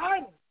God, the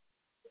title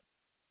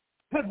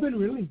has been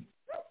released.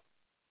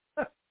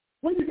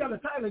 When you got a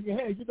title in your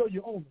hand, you know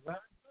you own it,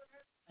 right?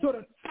 So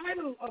the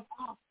title of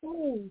our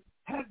soul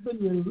has been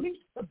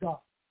released to God,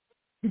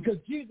 because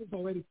Jesus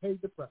already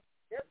paid the price.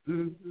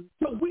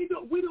 So we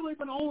don't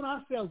even own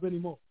ourselves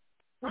anymore.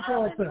 That's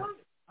all I'm saying.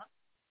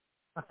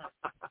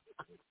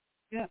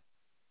 Yeah.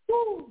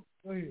 Woo.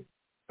 Go ahead.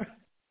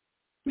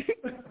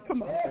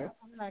 Come on, sir.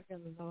 I'm not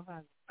going to know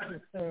how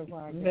to serve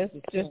our Let's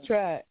just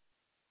try it.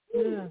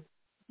 Yeah.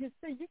 You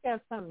see, you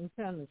got something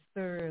kind of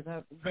stirred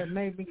up that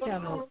made me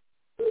kind of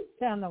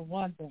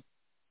wonder.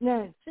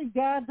 Now, see,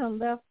 God done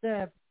left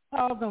that.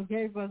 Paul done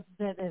gave us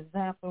that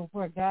example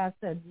where God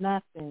said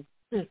nothing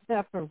to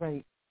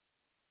separate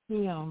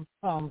him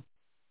from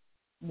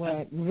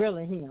what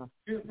really him.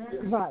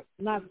 Right,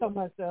 not so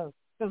much else,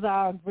 because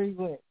I agree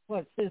with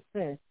what sis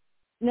said.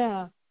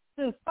 Now,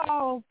 since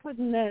Paul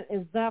putting that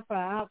example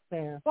out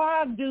there,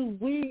 why do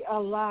we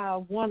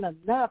allow one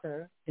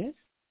another,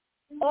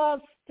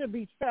 us, to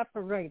be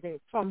separated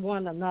from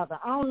one another?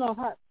 I don't know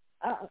how.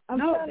 I'm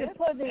trying to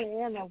put it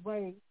in a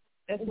way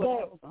that's what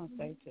I was going to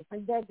say too.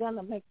 And that's going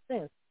to make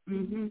sense.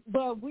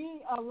 But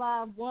we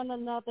allow one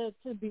another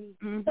to be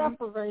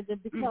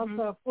separated because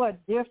of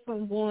what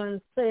different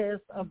ones says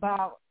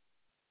about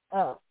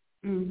us.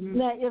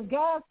 Now, if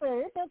God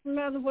said, it doesn't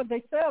matter what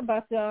they say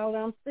about y'all,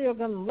 I'm still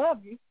going to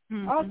love you,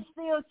 I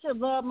still should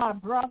love my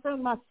brother,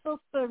 my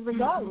sister,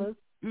 regardless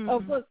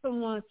of what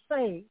someone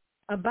say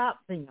about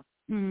them.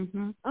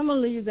 I'm going to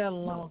leave that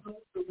alone.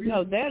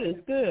 No, that is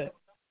good.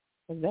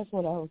 That's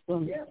what I was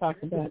going to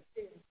talk about.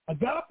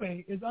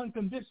 Agape is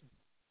unconditional,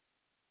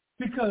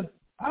 because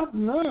I've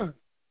learned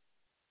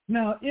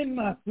now in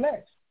my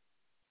flesh,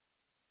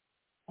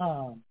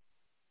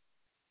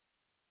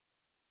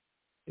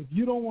 if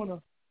you don't want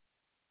to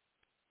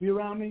be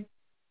around me,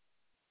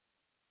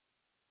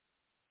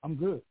 I'm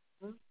good.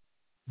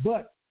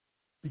 But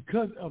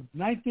because of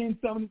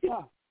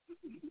 1975,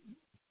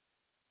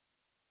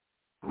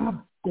 I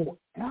go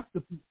after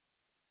people.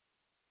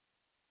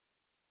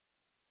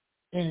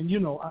 And,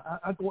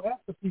 I go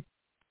after people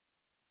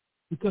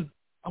because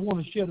I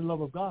want to share the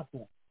love of God for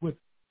them.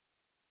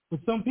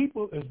 With some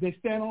people, if they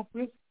stand on for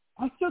this,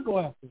 I still go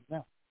after them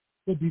now.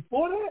 But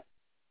before that,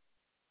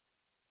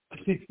 I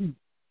say,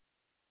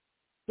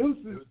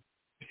 deuces.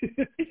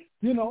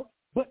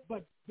 But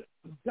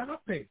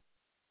agape,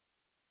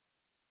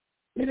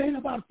 it ain't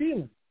about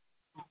feelings.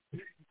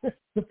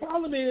 The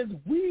problem is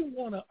we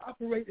want to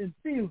operate in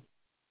feelings.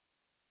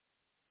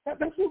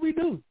 That's what we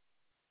do.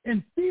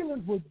 And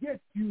feelings will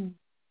get you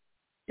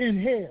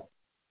in hell.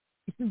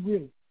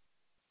 Really.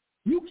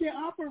 You can't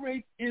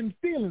operate in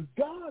feelings.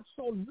 God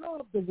so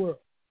loved the world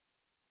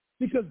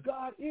because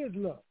God is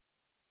love.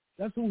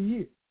 That's who he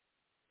is.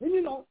 And,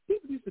 you know,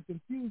 people used to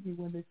confuse me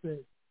when they say,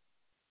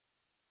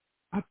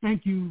 I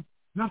thank you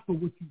not for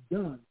what you've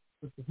done,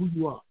 but for who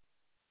you are.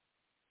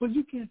 But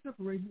you can't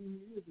separate who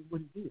he is and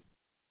what he did.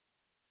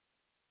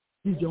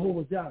 He's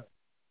Jehovah Jireh.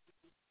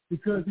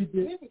 Because he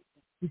did,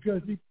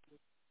 because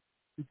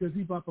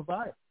he's my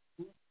provider.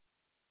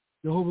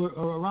 Jehovah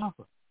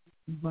Rapha.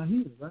 He's my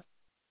healer, right?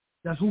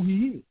 That's who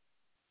he is.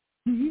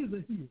 He is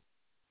a healer.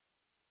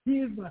 He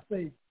is my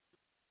Savior.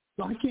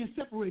 So I can't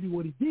separate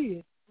what he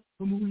did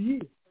from who he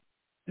is.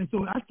 And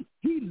so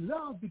he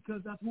loves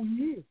because that's who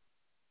he is.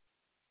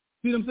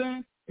 See what I'm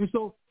saying? And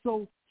so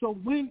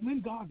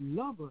when God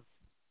loves us,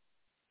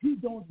 he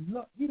don't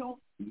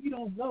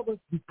love us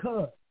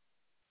because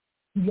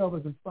he loves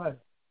us in spite of.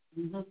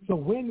 Mm-hmm. So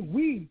when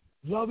we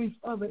love each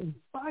other in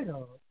spite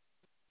of,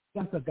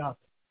 that's agape.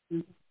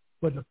 Mm-hmm.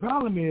 But the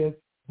problem is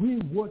we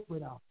work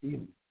with our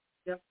feelings.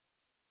 Yep.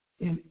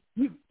 And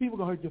people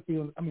gonna hurt your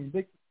feelings. I mean,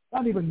 they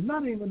not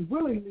even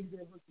willingly they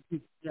hurt your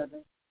feelings. Yeah.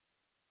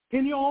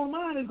 In your own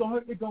mind, it's gonna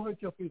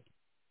hurt your feelings.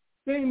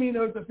 They ain't mean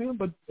to hurt your feelings,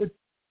 but it's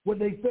what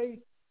they say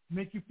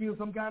make you feel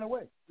some kind of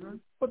way. Mm-hmm.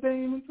 But they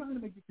ain't even trying to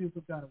make you feel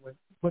some kind of way.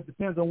 But it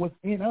depends on what's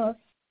in us.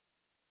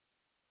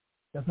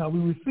 That's how we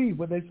receive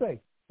what they say.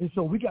 And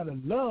so we got to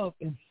love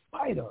in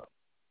spite of,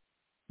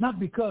 not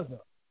because of.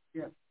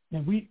 Yeah.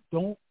 And we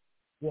don't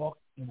walk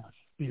in our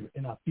spirit,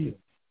 in our feelings.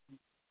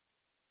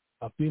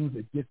 Our feelings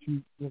that get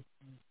you,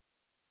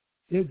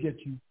 it'll get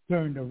you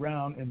turned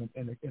around in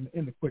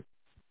the quick.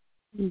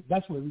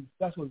 That's what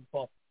we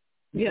fall.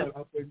 Yeah.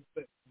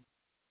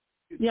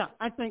 Yeah,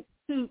 I think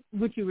too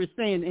what you were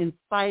saying, in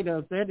spite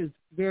of, that is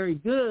very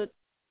good,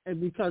 and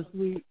because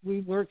we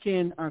work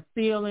in our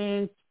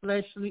feelings,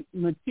 fleshly,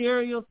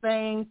 material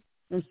things.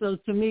 And so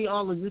to me,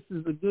 all of this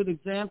is a good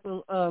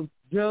example of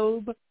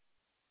Job,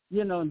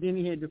 you know, and then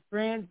he had the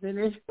friends, then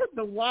he had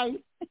the wife.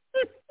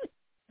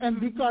 And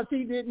because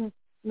he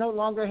no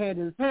longer had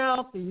his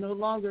health, he no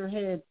longer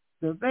had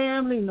the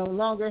family, no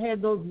longer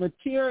had those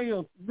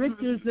material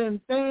riches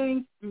and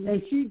things,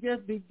 and she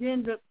just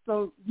began to,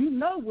 so you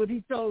know what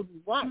he told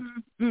his wife.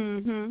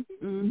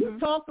 You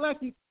talk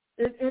like it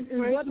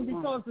wasn't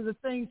because of the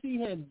things he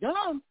had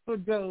done for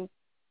Job.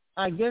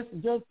 I guess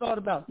Job thought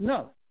about,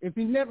 no, if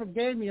he never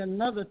gave me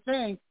another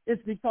thing,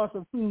 it's because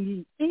of who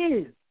he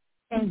is,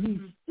 and he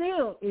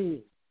still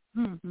is.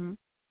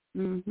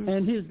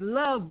 And his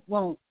love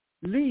won't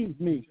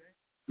leave me.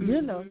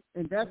 You know,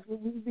 and that's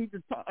what we need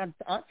to talk.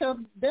 I tell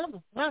the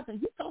devil, I say,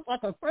 you talk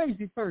like a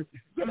crazy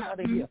person. Get out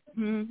of here.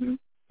 If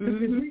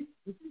we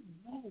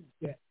know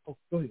that,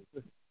 go ahead.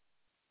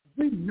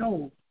 We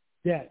know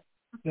that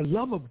the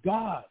love of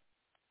God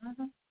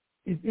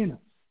is in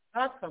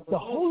us. The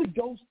Holy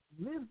Ghost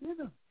lives in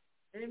us.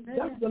 Amen.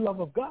 That's the love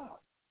of God.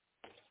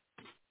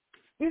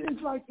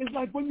 It's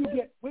like when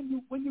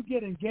you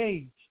get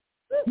engaged,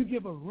 you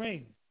give a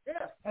ring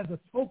as a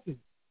token.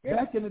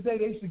 Back in the day,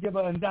 they used to give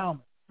an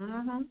endowment.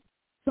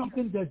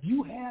 Something that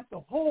you had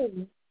to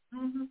hold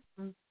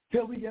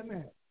till we get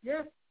married.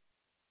 Yes.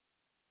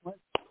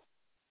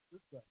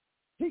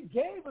 He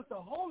gave us the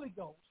Holy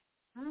Ghost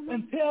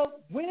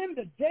until when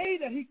the day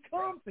that he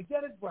comes to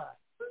get his bride.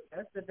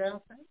 That's the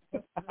damn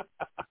thing.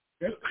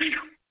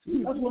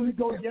 That's when we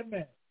go to get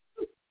married.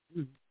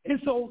 And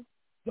so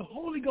the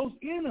Holy Ghost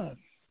in us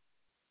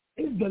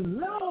is the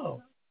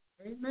love.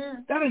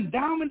 Amen. That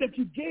endowment that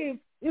you gave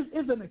is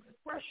an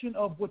expression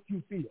of what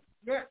you feel.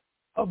 Yes.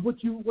 Of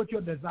what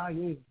your desire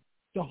is.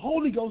 The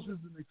Holy Ghost is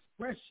an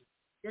expression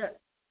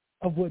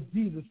of what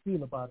Jesus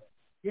feels about it.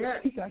 Yeah.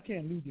 He said, I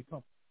can't leave you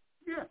comforted.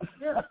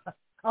 Yeah.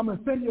 I'm going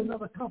to send you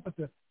another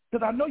comforter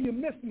because I know you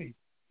miss me.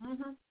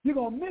 You're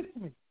going to miss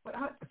me. But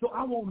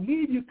I won't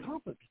leave you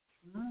comforted.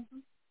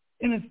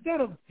 And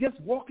instead of just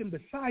walking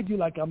beside you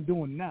like I'm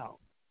doing now,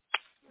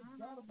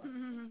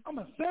 I'm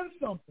going to send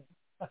something.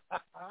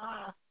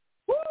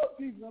 Woo,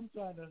 Jesus, I'm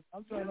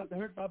trying not to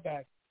hurt my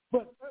back.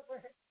 But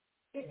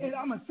and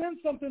I'm going to send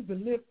something to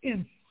live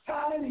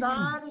inside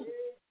of you.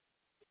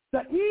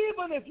 That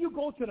even if you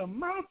go to the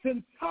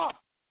mountain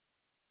top,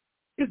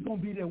 it's going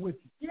to be there with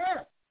you.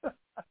 Yeah.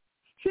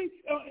 See,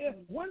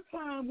 one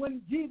time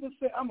when Jesus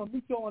said, I'm going to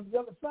meet you on the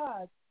other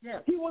side,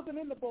 he wasn't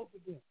in the boat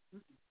with them,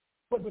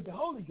 but with the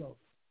Holy Ghost.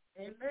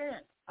 Amen.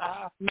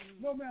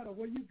 No matter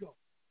where you go,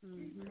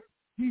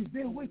 he's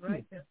there with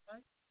you.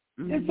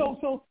 And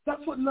so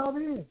that's what love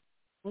is.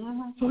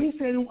 So he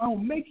said, I'll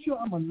make sure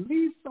I'm going to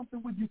leave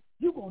something with you.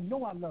 You're going to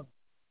know I love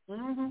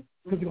you.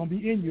 Because it's going to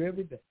be in you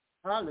every day.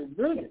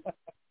 Hallelujah.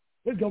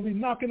 It's going to be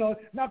knocking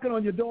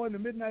on your door in the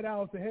midnight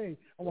hour and say, hey,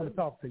 I want to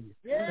talk to you.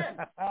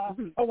 Yeah.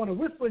 I want to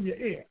whisper in your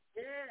ear.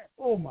 Yeah.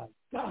 Oh, my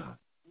God.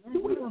 Do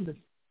we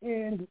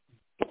understand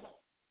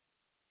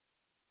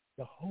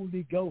the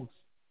Holy Ghost,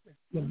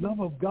 the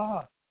love of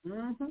God?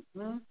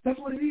 That's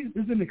what it is.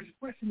 It's an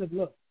expression of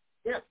love.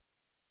 Yeah.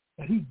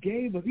 That he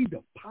gave us, he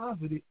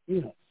deposited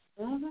in us.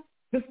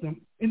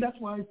 System, and that's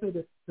why I said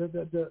that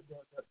the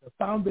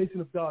foundation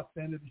of God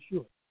standeth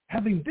assured.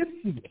 Having this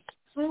seal.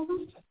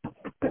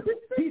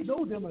 He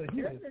knows them are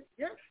here.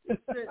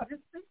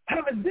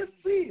 Having this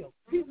seal.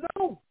 He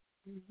knows.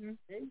 Mm-hmm.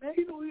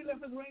 He knows he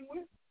left his ring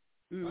with.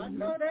 Mm-hmm. I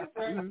know that.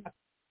 Mm-hmm.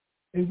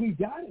 And we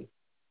got it.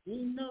 He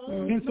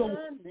knows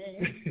my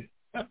name.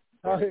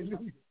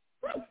 Hallelujah.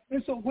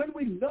 And so when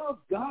we love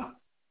God,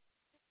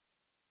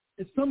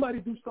 if somebody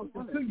do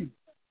something to you,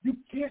 you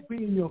can't be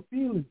in your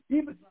feelings.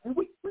 Even and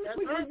we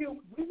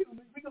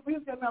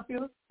got our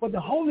feelings, but the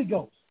Holy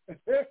Ghost.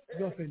 You're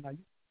gonna say, now you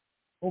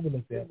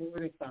overlook that.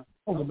 Overlook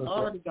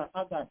that.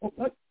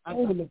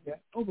 Overlook that.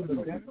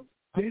 Overlook that.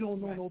 They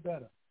don't know no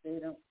better. They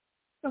don't.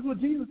 That's what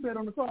Jesus said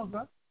on the cross,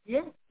 right?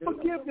 Yeah.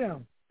 Forgive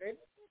them. They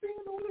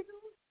don't know what they're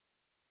doing.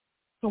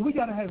 So we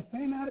got to have the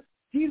same attitude.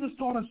 Jesus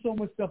taught us so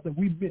much stuff that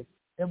we miss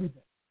every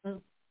day.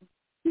 Mm-hmm.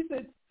 He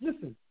said,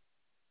 listen,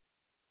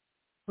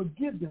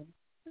 forgive them.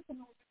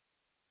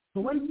 So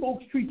when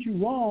folks treat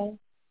you wrong,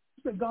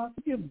 you say, God,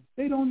 forgive them.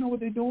 They don't know what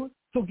they're doing.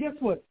 So guess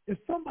what? If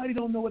somebody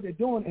don't know what they're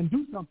doing and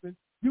do something,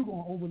 you're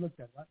going to overlook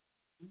that, right?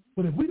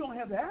 But if we don't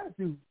have the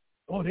attitude,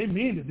 oh, they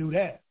mean to do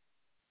that,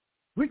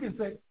 we can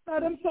say, nah,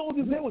 them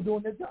soldiers, they were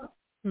doing their job.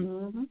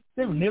 Mm-hmm.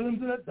 They were kneeling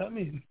to that. I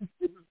mean,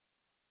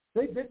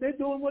 they're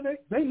doing what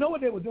they know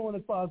what they were doing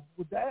as far as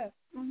with that,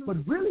 mm-hmm. but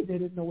really they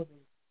didn't know what they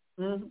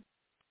were doing. Mm-hmm.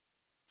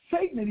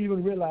 Satan didn't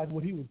even realize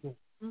what he was doing.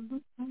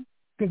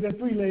 Because then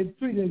 3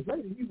 days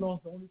later, he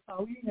lost the only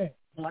power he had.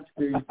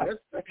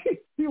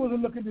 He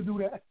wasn't looking to do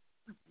that.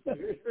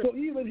 So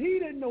even he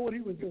didn't know what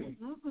he was doing.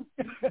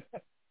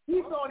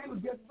 He thought he was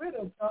getting rid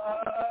of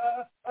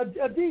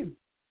a demon,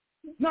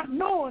 not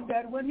knowing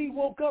that when he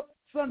woke up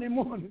Sunday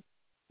morning,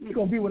 he's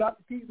going to be without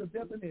the keys of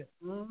death and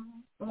hell.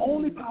 The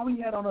only power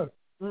he had on earth,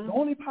 the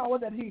only power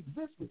that he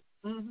existed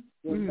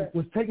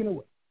was taken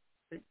away.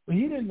 But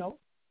he didn't know.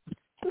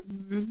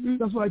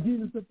 That's why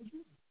Jesus said, forgive me.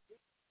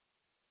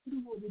 You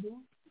know what we're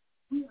doing?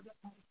 We have that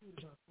attitude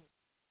about ourselves.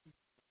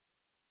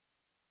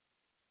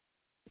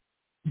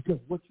 Because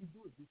what you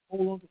do is you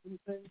hold on to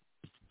anything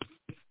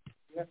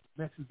that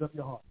messes up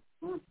your heart.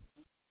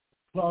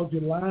 Clouds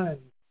your line.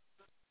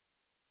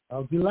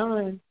 Clouds your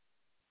line.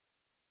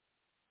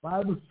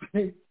 Bible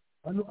says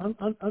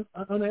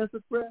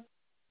unanswered prayer.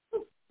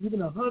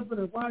 Even a husband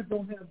and wife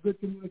don't have good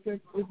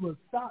communication. It will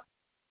stop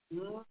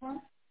your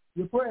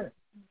prayer.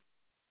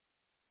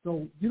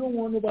 So you don't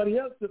want nobody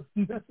else to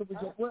mess up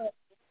with your prayer.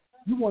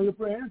 You want your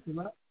prayer answered,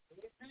 right?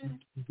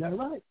 Is that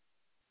right?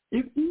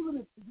 Even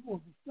if you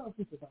want to be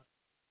selfish about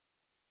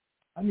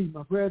it, I need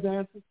my prayers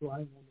answered, so I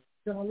ain't want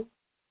to tell it.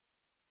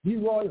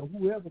 Leroy or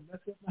whoever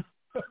mess up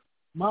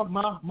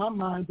my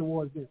mind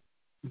towards this,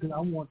 because I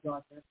want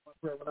God to answer my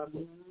prayer when I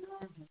do.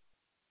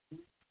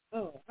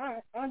 Oh,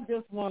 I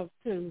just want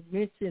to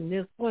mention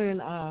this. When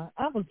I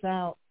was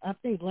out, I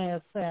think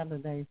last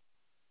Saturday,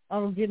 I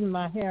was getting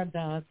my hair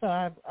done, so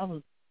I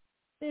was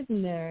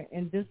sitting there,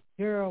 and this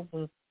girl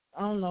was,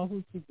 I don't know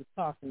who she was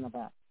talking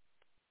about.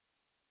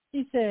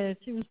 She said,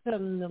 she was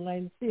telling the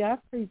lady, see, I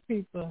treat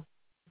people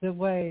the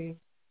way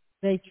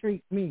they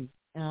treat me.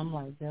 And I'm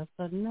like, that's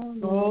a no.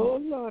 Oh,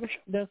 Lord.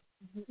 That's,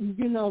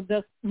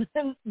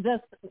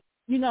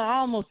 I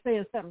almost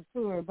said something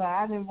to her, but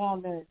I didn't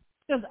want to,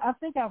 because I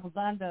think I was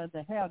under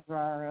the hair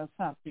dryer or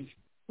something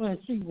when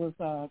she was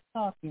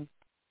talking.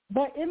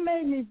 But it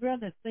made me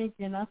really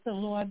thinking, I said,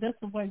 Lord, that's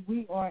the way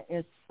we are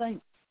as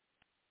saints.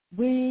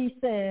 We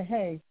said,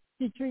 hey,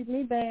 she treat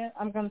me bad,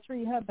 I'm going to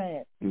treat her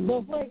bad. Mm-hmm.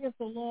 But what if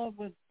the Lord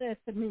would say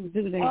to me,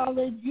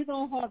 Ollie, you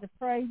don't have to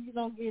pray, you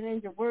don't get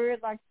in your word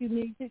like you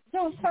need to,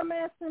 don't come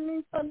asking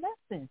me for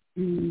nothing.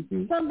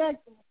 Mm-hmm. Come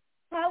back,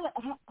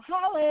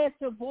 holler at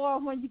your boy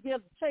when you get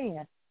a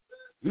chance.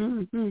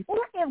 Mm-hmm.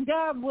 What if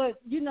God would,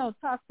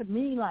 talk to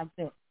me like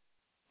that?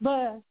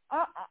 But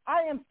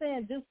I am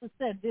saying this to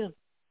say this,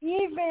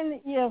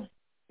 even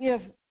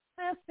if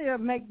sister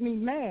make me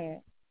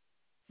mad,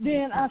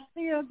 then I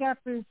still got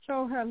to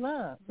show her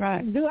love.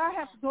 Right. Do I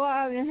have to go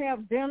out and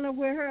have dinner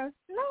with her?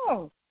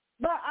 No.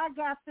 But I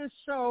got to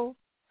show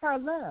her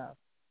love.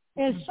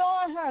 And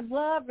showing her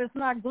love is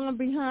not going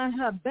behind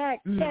her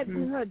back,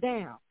 patting her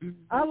down.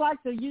 Mm-hmm. I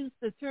like to use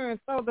the term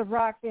throw the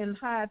rock and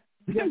hide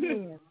your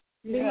hands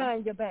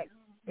behind your back.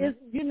 It's,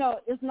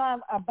 it's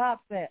not about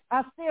that.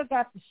 I still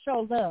got to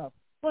show love.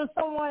 When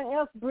someone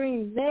else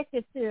brings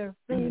negative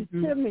things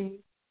to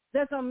me,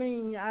 that don't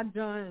mean I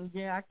join.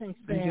 Yeah, I can't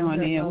stand her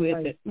no with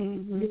way. It.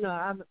 Mm-hmm.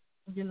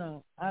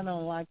 I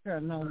don't like her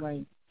no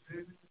way.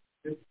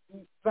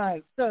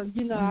 Right. So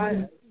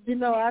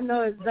I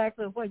know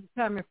exactly where you're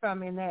coming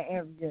from in that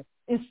area.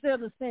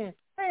 Instead of saying,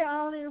 "Hey,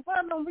 Ollie,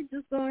 why don't we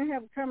just go and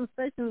have a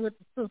conversation with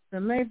the sister?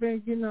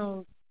 Maybe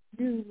you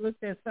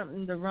looked at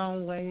something the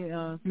wrong way,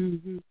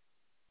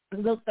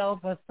 looked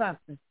over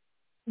something."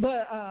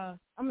 But I'm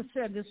gonna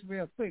share this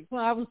real quick.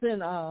 When I was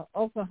in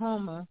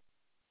Oklahoma,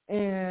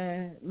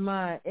 and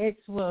my ex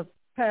was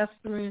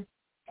pastoring,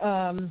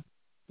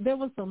 there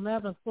was a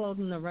letter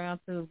floating around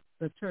through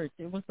the church.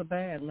 It was a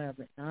bad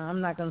letter.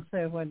 I'm not going to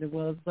say what it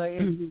was, but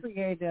it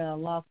created a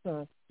lot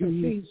of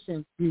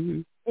confusion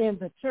in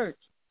the church.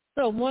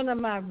 So one of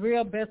my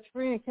real best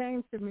friends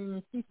came to me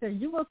and she said,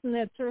 "You wasn't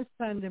at church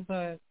Sunday,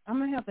 but I'm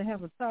going to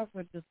have a talk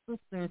with the sister."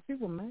 And she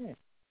was mad.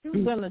 She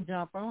was going to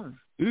jump on.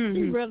 Mm-hmm.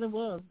 She really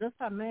was. That's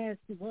how mad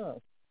she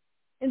was.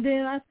 And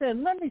then I said,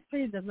 "Let me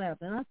see the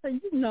letter." And I said,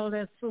 "You know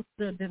that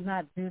sister did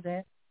not do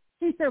that."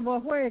 She said, "Well,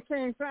 where it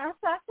came from?" I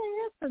said, "I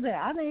can't answer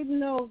that. I didn't even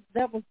know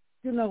that was,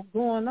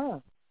 going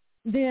on."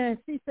 Then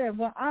she said,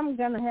 "Well, I'm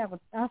going to have a,"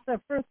 I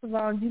said, "First of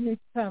all, you need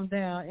to come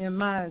down." And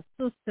my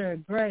sister,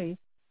 Grace,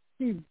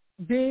 she's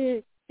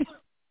big.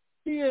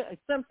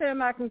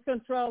 Sometimes I can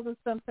control her,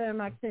 sometimes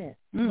I can't.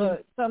 Mm-hmm.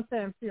 But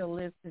sometimes she'll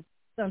listen,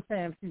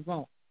 sometimes she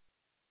won't.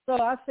 So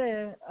I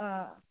said,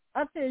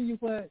 I tell you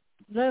what,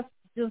 let's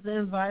just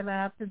invite her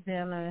out to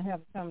dinner and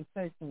have a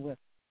conversation with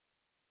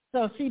her.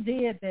 So she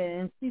did that,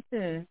 and she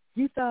said,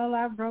 "You thought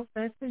I wrote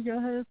that to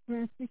your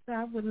husband?" She said,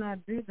 "I would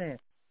not do that."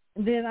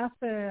 And then I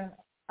said,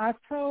 "I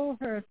told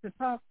her to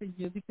talk to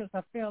you because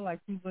I felt like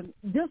you would."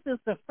 This is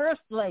the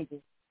first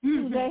lady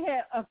who they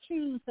had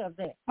accused of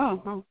that.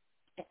 Uh-huh.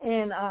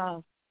 And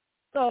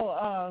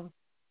so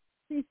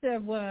she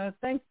said, "Well,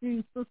 thank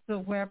you, Sister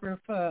Weber,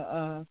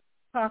 for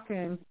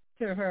talking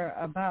to her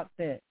about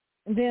that."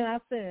 And then I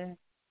said,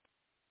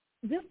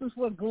 "This is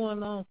what's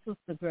going on,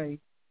 Sister Grace.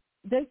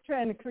 They're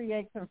trying to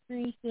create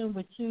confusion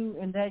with you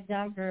and that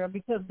young girl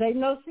because they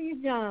know she's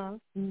young,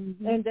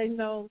 and they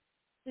know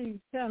she's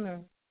kind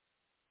of,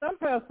 some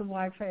person's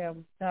wife have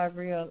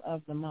diarrhea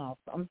of the mouth.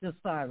 I'm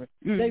just sorry.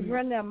 Mm-hmm. They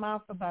run their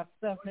mouth about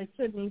stuff they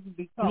shouldn't even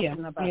be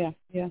talking about.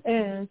 Yeah.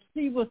 And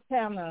she was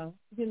kind of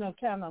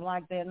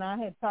like that, and I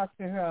had talked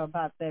to her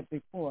about that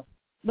before.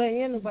 But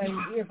anyway,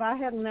 if I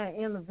hadn't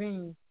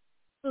intervened,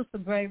 Sister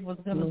Grave was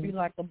going to be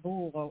like a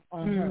bull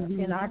on her,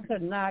 and I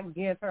could not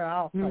get her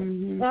off her.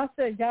 So I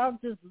said, "Y'all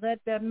just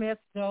let that mess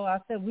go." I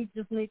said, "We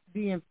just need to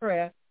be in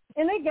prayer."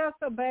 And it got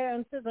so bad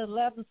until the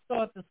letters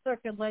started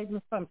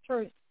circulating from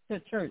church to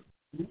church.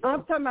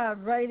 I'm talking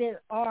about rated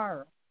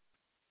R.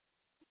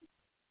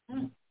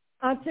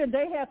 Until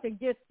they have to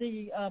get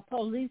the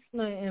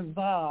policeman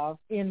involved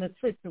in the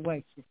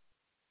situation.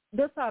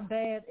 That's how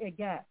bad it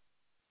got.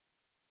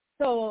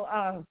 So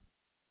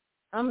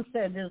I'm going to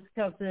say this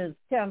because it's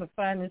kind of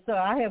funny. So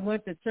I had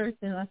went to church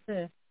and I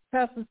said,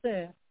 Pastor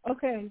said,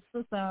 "Okay,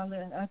 Sister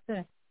Arlette," I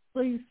said,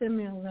 "Please send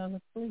me a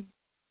letter, please.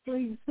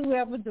 Please,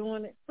 whoever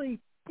doing it, please."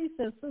 He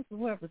said, "Sister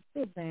Weber,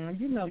 sit down.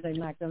 You know they're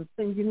not going to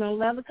send you no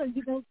letter because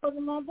you're going to put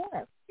them on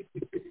blast."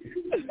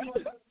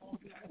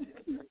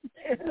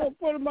 Don't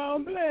put them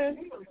on blast.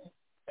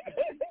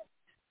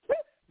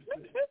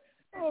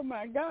 Oh,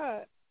 my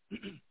God.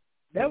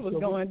 That was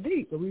going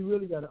deep. So we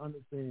really got to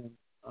understand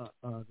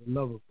the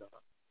love of God.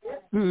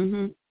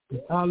 Mm-hmm.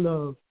 Our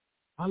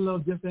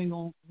love just ain't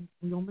gonna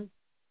make it.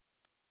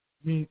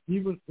 I mean,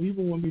 even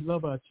when we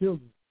love our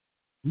children,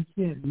 we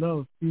can't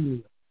love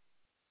filial.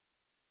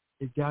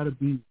 It got to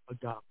be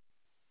agape.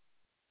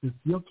 Because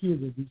your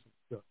kids will do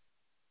some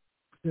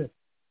stuff.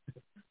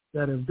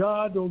 That if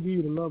God don't give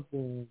you the love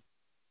for them,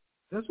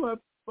 that's why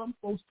some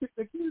folks kick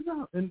their kids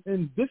out and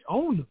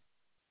disown them.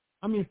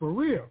 I mean, for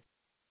real.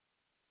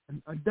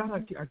 And I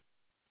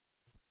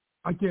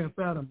can't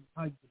fathom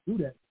how you can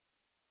do that.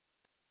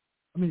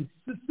 I mean,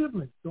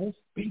 siblings don't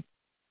speak.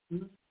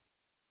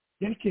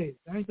 Decades.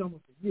 I ain't talking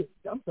about years.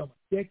 I'm talking about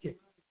decades.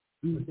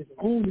 We were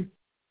disown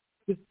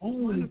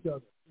each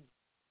other.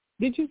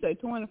 Did you say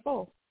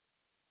 24?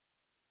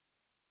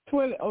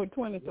 20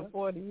 to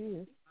 40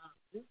 years.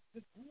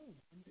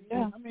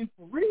 Yeah. I mean,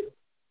 for real.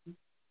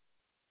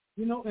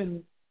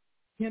 And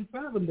can't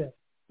fathom that.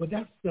 But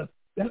that's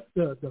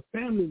the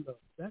family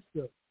love.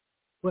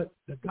 But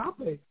the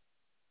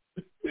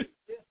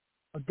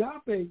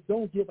agape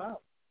don't give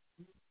out.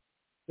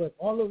 But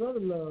all those other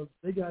loves,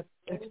 they got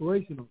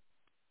expiration on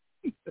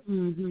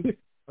it.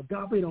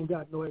 Agape don't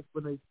got no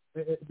explanation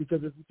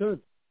because it's eternal.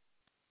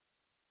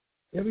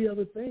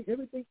 Everything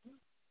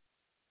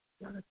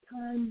got a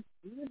time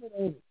limit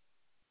on it.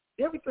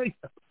 Everything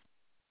else.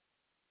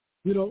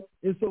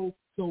 And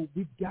so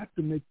we've got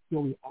to make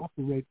sure we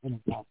operate in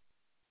agape.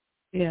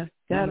 Yeah,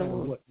 gotta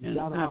work. You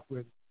gotta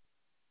operate.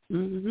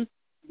 Mm-hmm.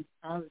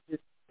 I was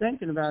just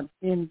thinking about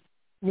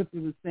what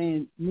you were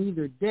saying,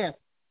 neither death,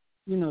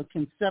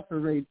 can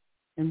separate,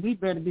 and we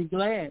better be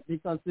glad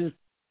because if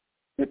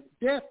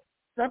death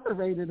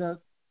separated us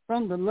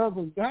from the love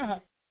of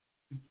God,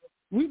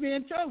 we'd be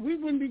in trouble. We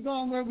wouldn't be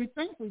going where we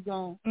think we're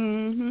going.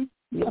 Mm-hmm.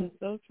 Yeah, that's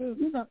so true.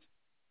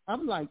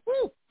 I'm like,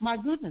 whoo, my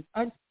goodness.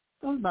 I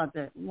thought about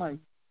that. I'm like,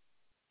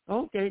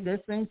 okay,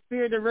 that same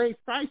spirit that raised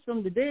Christ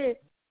from the dead.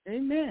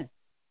 Amen.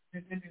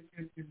 And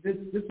this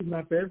is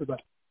not for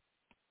everybody.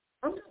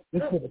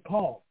 This is for the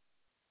call.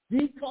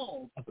 The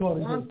call.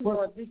 According to the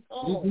word. We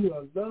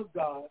love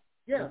God.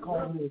 Yeah.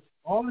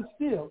 All it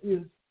still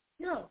is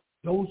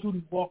those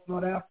who walk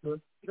not after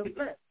the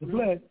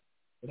flesh,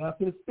 but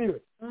after the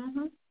spirit.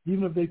 Mm-hmm.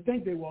 Even if they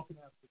think they're walking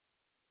after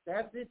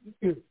that's it. The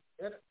spirit.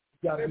 You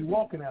got to be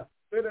walking after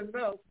it.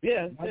 Enough.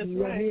 Yes, not in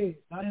your head.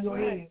 Not in your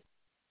head.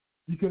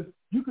 Because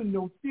you can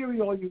know theory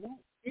all you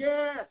want.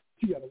 Yeah.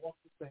 You got to walk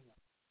this thing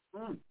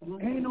out.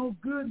 Mm-hmm. Ain't no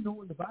good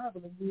knowing the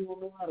Bible and you don't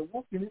know how to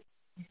walk in it.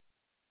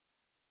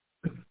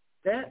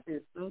 That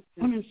is so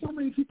true. I mean, so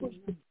many people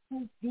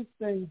prove this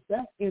thing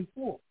back and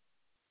forth.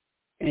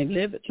 And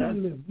live it. Trying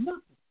to live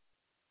nothing.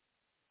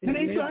 And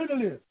they trying to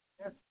live.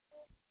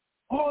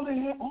 All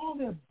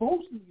their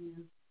boasting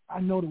is, I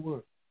know the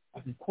word. I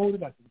can quote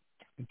it. I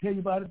can tell you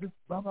about it.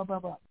 Blah blah blah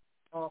blah.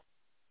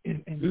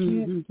 And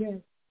you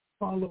can't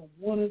follow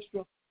one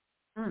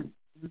instruction.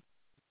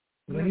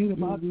 But it ain't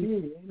about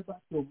theory. It ain't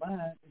about your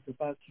mind. It's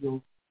about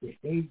your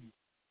behavior.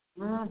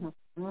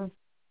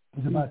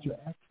 It's about your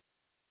action.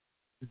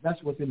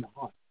 That's what's in the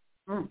heart.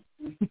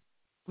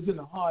 What's in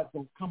the heart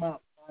will come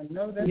out. I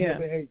know that's your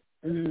behavior.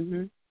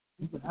 You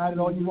can hide it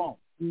all you want.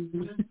 You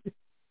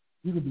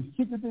can be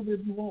secretive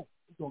if you want.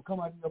 It's going to come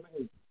out in your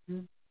behavior.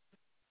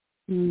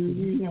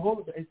 You can't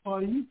hold it. It's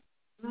part of you.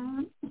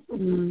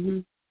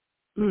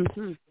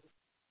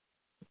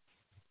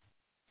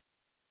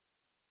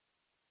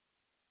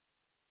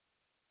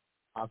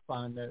 I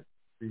find that to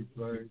be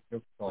very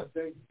difficult.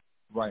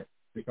 Right.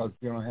 Because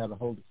you don't have the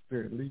Holy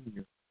Spirit leading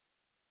you.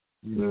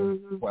 You know,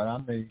 what I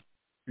may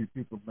treat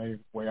people the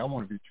way I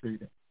want to be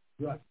treated.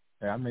 Right.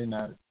 I may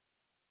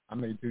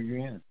do you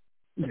in.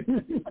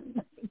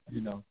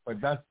 You know, but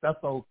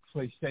that's old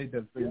cliche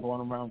that's been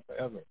going around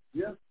forever.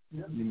 Yeah.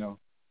 You know.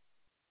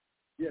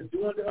 Yeah,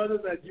 do unto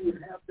others as you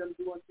would have them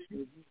do unto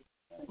you.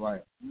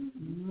 Right.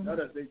 Not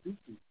as they do to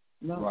you.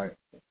 No. Right.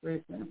 For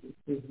example,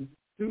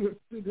 do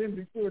it to them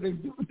before they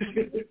do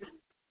it.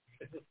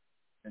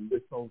 And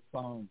this old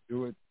song,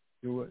 do it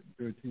till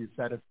you're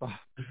satisfied.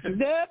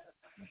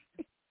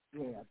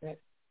 Yeah, that's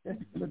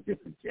a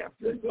different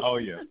chapter. Oh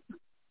yeah.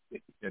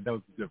 Yeah, that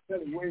was a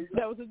different.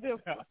 That was a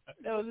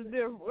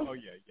different. one. Oh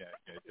yeah.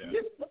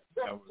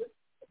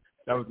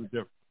 That was a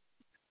different.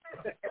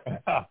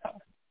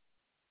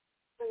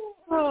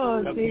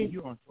 Oh, see.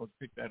 You weren't supposed to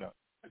pick that up.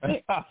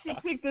 She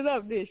picked it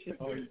up, did she?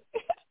 Oh yeah.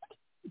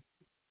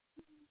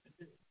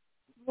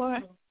 Boy,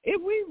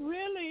 if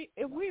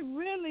we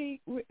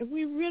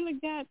really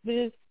got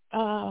this,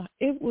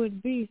 it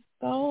would be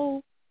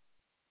so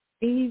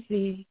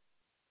easy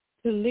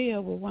to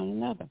live with one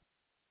another.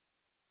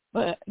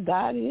 But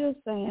God is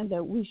saying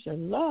that we should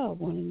love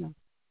one another.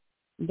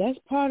 That's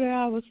part of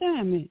our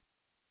assignment,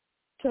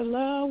 to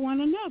love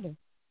one another.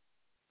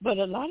 But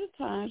a lot of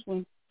times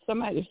when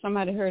if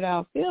somebody hurt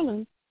our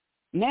feelings,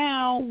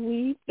 now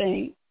we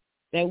think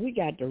that we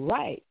got the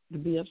right to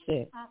be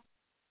upset.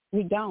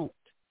 We don't.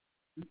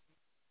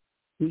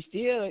 We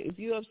still, if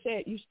you're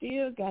upset, you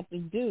still got to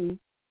do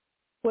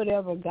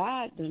whatever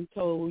God done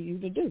told you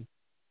to do.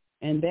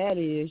 And that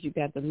is, you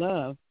got to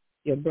love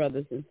your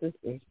brothers and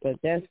sisters. But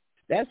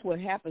that's what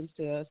happens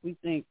to us. We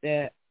think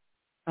that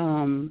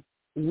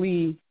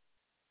we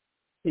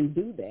can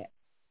do that,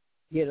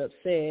 get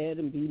upset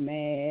and be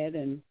mad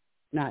and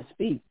not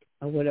speak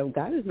or whatever.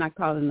 God is not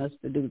calling us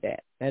to do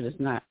that. That is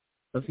not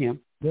of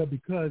him. Well,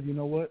 because you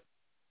know what?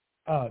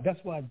 That's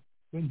why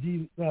when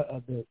Jesus,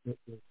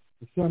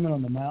 the Sermon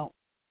on the Mount,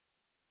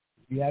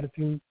 the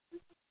attitude,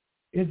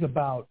 is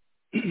about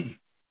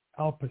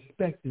our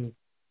perspective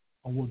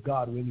on what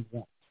God really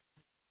wants.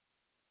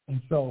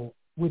 And so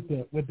with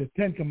the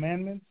Ten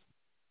Commandments,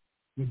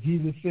 when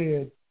Jesus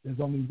said there's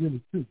only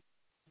really two.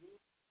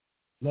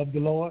 Love the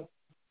Lord,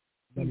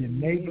 love your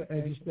neighbor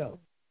as yourself.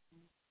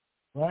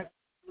 Right?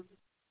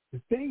 The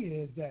thing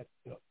is that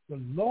the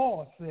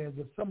law says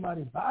if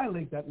somebody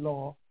violates that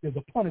law, there's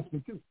a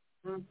punishment too.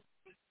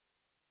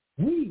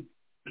 We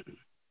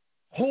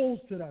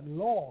hold to that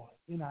law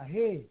in our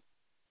head.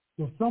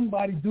 So if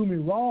somebody do me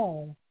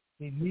wrong,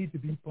 they need to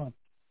be punished.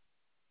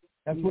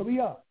 That's where we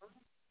are.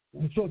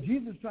 And so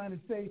Jesus is trying to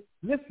say,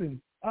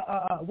 listen,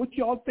 what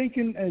y'all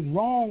thinking is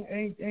wrong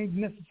ain't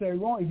necessarily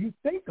wrong. If you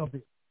think of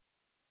it,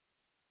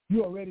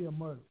 you're already a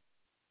murderer.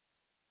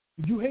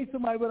 If you hate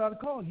somebody without a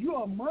cause, you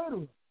are a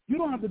murderer. You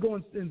don't have to go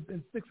and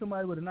stick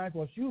somebody with a knife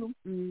or shoot them.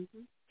 Mm-hmm.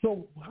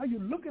 So how you're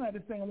looking at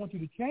this thing, I want you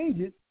to change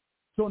it.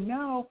 So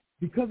now,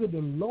 because of the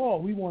law,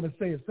 we want to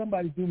say if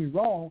somebody do me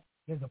wrong,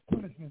 there's a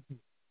punishment to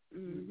it.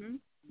 Mm-hmm.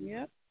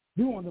 Yep.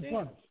 We want to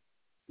punish.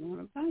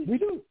 We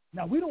do.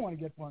 Now, we don't want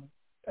to get punished.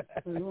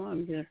 We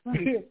want to get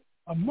punished.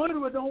 A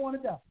murderer don't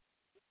want to die.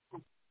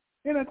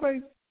 Isn't that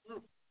crazy?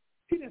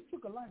 He just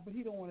took a life, but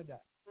he don't want to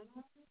die.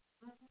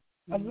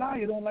 A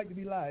liar don't like to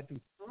be lied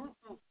to.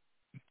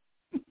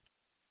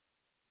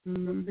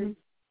 Mm-hmm.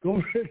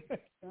 Go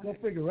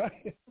figure,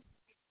 right?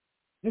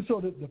 And so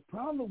the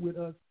problem with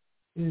us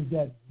is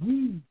that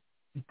we,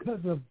 because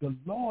of the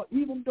law,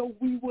 even though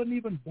we weren't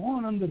even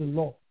born under the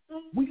law,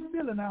 we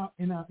still in our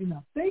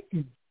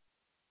thinking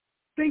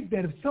think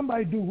that if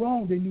somebody do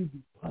wrong, they need to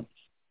be punished.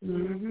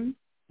 Mm-hmm.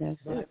 That's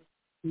it.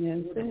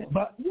 That's it.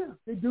 But yeah,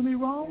 they do me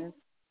wrong, yes.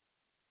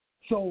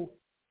 So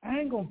I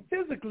ain't gonna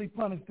physically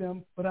punish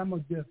them, but I'm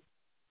gonna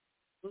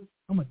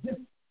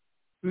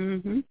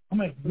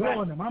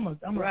ignore them.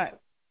 I'm right.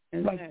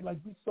 Like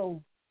we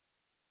so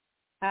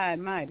high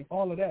and mighty.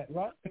 All of that,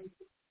 right?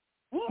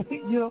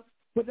 You know,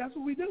 but that's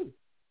what we do.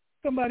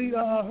 Somebody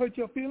hurt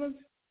your feelings.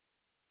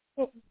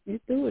 Well, you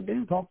do it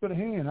then. Talk to the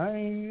hand. I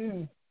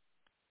ain't.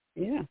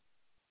 Yeah.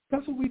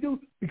 That's what we do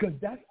because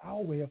that's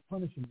our way of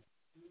punishing them.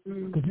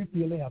 because we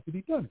feel they have to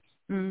be punished.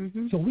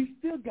 So we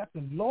still got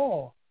the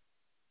law.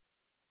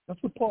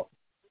 That's what Paul,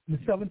 in the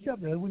 7th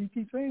chapter, that's what he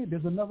keeps saying.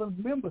 There's another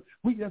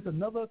there's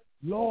another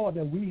law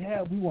that we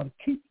have. We want to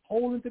keep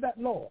holding to that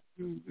law.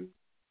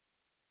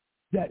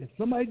 That if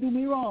somebody do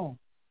me wrong,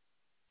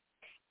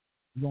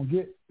 you're going to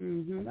get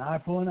an eye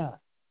for an eye.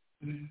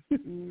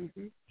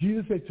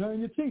 Jesus said, turn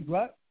your cheek,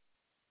 right?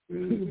 They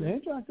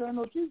ain't trying to turn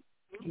no cheek.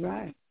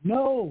 Right.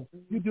 No,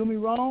 you do me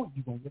wrong,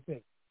 you're going to get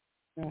paid.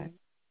 Right.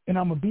 And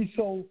I'm going to be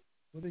so,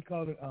 what they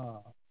call it,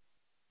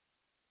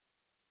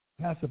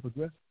 passive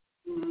aggressive.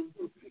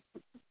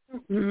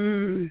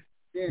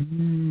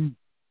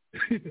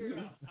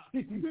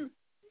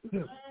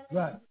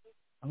 Right.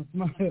 I'm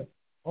smiling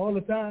all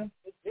the time.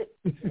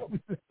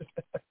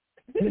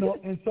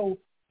 And so,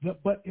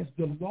 but it's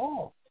the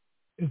law.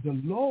 It's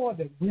the law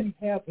that we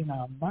have in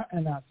our mind,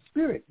 in our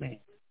spirit, man,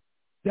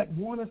 that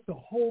want us to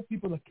hold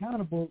people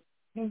accountable,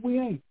 and we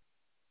ain't.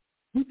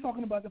 We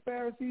talking about the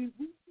Pharisees.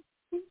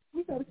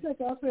 We got to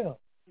check ourselves.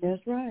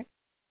 That's right.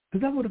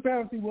 Because that's what the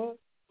Pharisee was.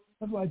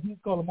 That's why Jesus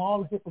called them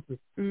all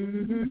hypocrites.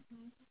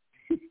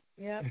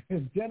 Yep.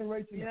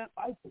 Generation of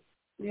disciples.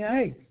 Yeah.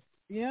 Hey.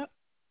 Yep.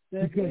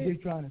 Because they're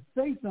trying to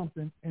say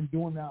something and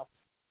doing the opposite.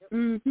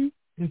 And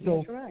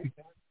so, that's right.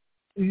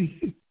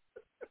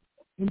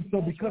 And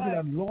so because of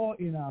that law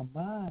in our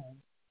mind,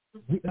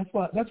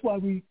 that's why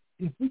we,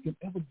 if we can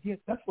ever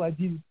get, that's why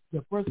Jesus,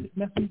 the first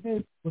message he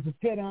did was to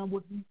tear down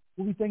what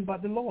we think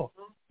about the law.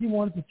 He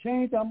wanted to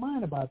change our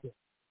mind about that.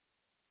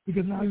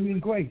 Because now you're in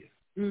grace.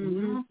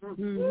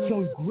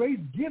 So grace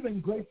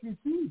given, grace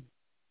received.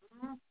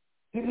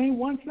 It ain't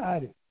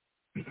one-sided.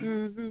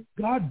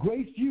 God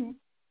graced you.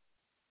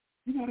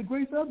 You got to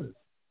grace others.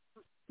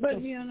 But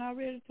he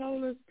already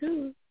told us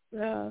too.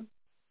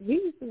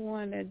 He's the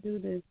one that do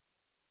the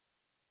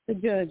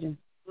judging,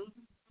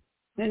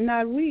 and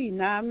not we.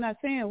 Now I'm not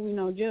saying we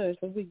don't judge,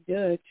 but we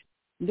judge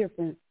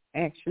different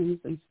actions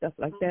and stuff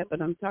like that.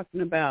 But I'm talking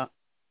about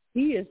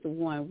he is the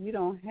one. We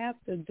don't have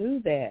to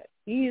do that.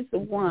 He is the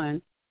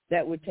one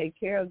that would take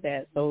care of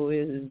that. So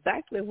it's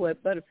exactly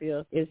what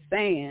Butterfield is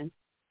saying.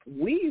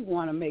 We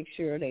want to make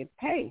sure they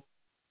pay.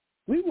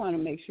 We want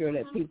to make sure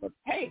that people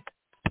pay.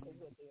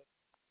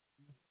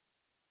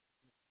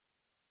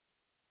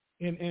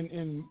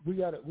 And we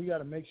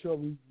gotta make sure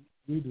we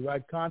read the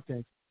right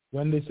content.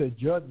 When they say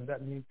judgment,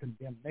 that means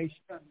condemnation.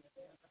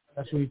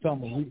 That's what he's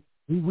talking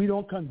about. We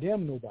don't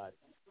condemn nobody.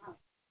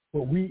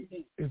 But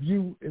if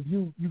you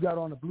got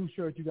on a blue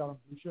shirt, you got on a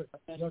blue shirt.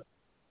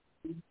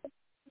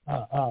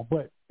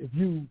 But if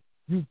you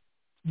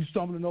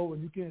stumbling over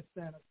and you can't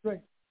stand up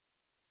straight,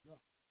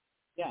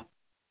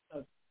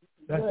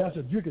 that's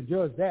you can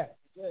judge that.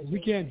 We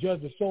can't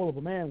judge the soul of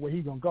a man where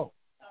he's gonna go.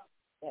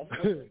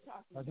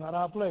 That's not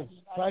our place.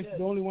 Christ is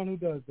the only one who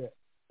does that.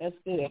 That's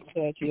good. I'm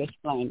glad you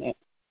explained that.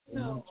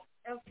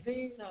 As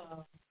being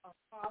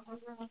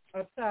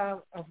a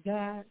child of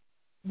God,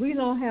 we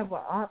don't have an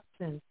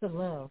option to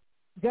love.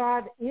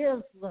 God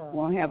is love.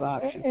 Won't have an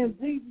option. And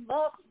we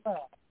love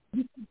love.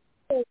 If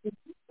you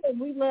say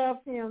we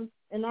love him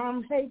and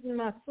I'm hating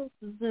my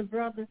sisters and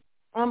brothers,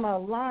 I'm a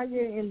liar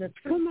in the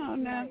truth. Come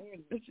on now.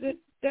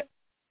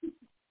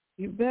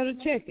 You better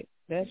check it.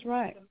 That's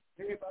right.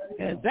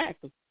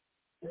 Exactly.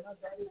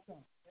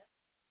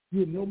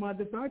 You know my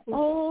disciples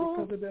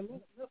because of their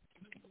love.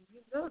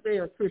 You know they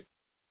are Christians.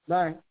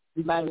 By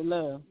the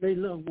love. They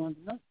love one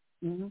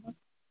another.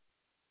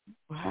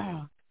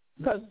 Wow.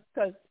 Because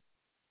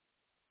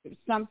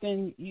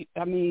something,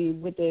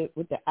 with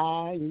the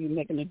eye, and you're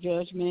making a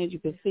judgment, you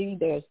can see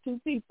there's two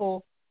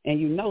people, and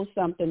you know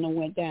something that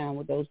went down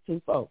with those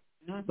two folks.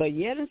 But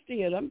yet and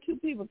still, them two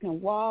people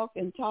can walk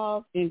and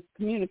talk and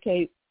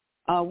communicate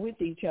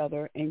with each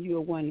other, and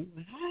you're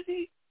wondering,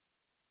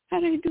 how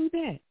they do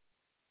that?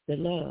 The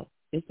love.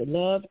 It's the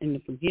love and the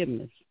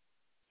forgiveness,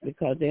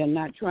 because they're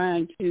not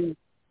trying to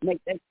make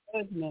that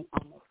judgment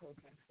on that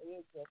person.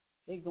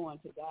 They're going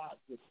to God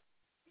with it.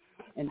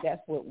 And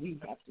that's what we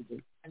have to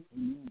do.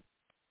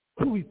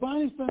 We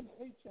finally found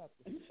the 8th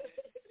chapter.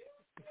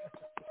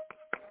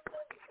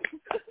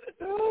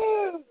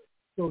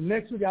 So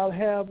next week I'll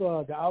have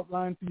the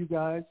outline for you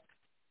guys.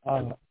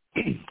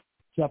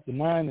 Chapter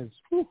 9 is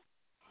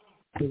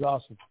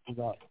awesome. It's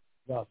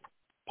awesome.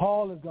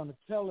 Paul is going to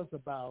tell us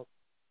about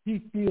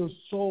he feels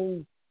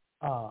so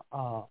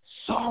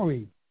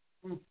sorry.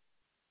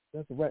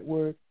 That's the right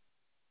word.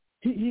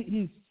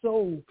 He's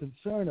so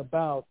concerned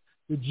about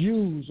the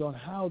Jews on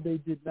how they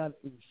did not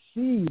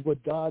receive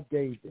what God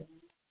gave them,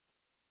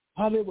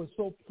 how they were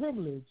so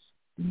privileged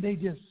and they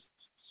just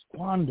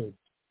squandered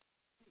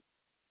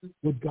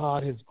what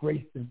God has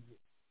graced them with.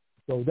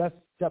 So that's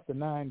chapter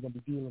 9 going to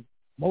be dealing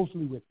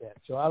mostly with that.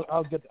 So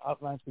I'll get the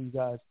outlines for you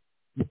guys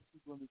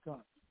when we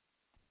come.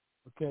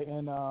 Okay,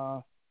 and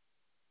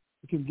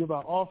we can give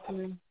our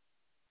offering.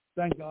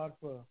 Thank God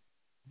for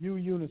you,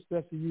 and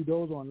especially you,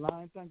 those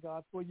online. Thank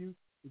God for you.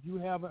 If you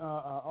have an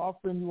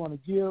offering you want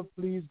to give,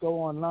 please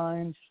go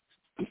online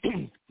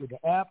with the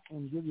app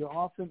and give your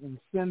offering and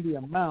send the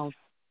amount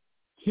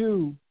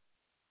to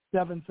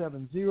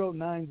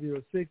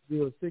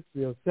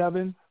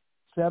 770-906-0607,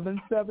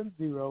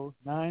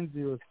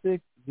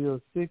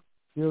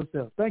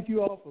 770-906-0607. Thank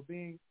you all for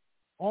being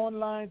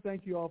online.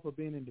 Thank you all for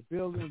being in the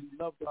building. We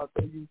love God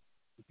for you.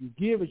 If you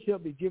give, it shall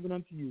be given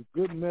unto you.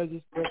 Good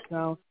measures, pressed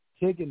down,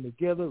 taken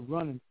together,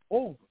 running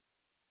over.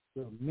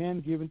 The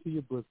men given to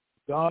your bosom.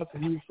 God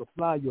will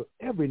supply your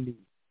every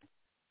need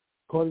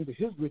according to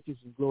his riches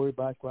and glory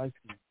by Christ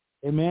Jesus.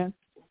 Amen.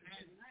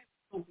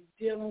 We'll be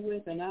dealing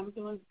with, and I'm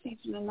doing the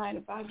teaching tonight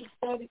of Bible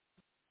study,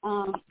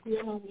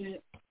 dealing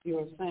with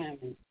your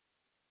assignment.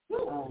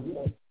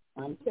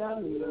 I'm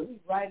telling you, we're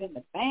right in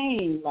the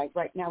vein. Like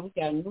right now, we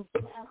got a new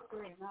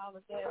pastor and all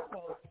of that.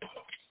 So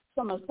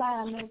some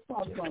assignments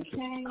are going to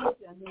change,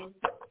 and then we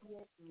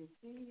have to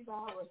receive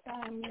our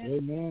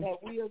assignment that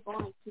we are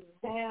going to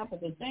have.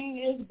 But the thing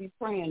is to be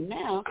praying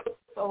now,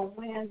 so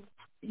when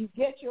you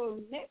get your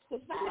next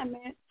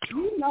assignment,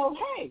 you know,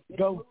 hey,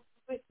 go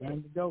with it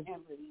and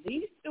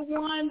release the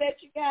one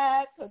that you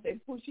got because they're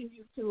pushing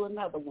you to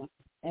another one.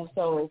 And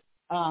so,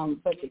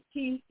 but the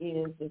key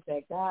is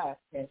that God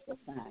has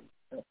assigned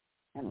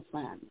an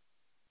assignment.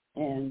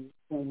 And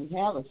when we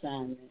have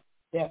assignments,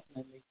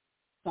 definitely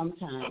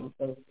sometimes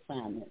those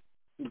assignments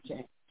can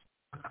change.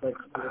 But if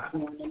you're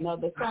doing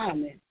another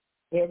assignment,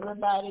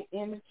 everybody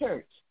in the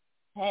church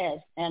has,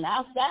 and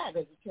outside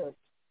of the church,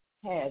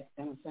 has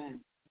an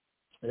assignment.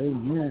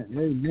 Amen.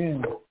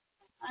 Amen.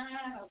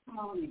 Come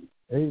on in.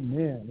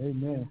 Amen.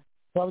 Amen.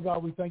 Father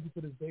God, we thank you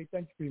for this day.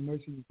 Thank you for your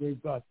mercy and your grace,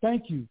 God.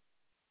 Thank you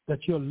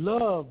that your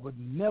love would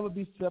never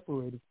be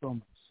separated from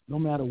us. No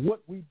matter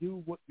what we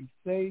do, what we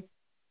say,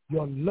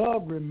 your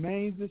love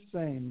remains the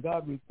same.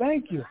 God, we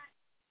thank you.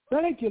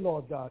 Thank you,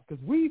 Lord God,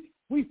 because we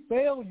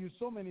fail you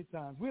so many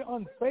times. We're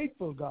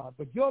unfaithful, God,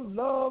 but your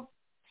love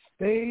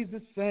stays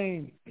the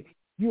same.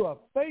 You are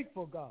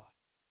faithful, God.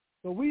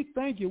 So we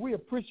thank you. We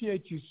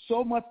appreciate you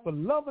so much for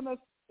loving us.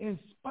 In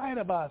spite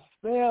of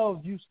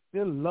ourselves, you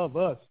still love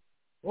us.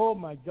 Oh,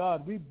 my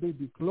God, we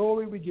give you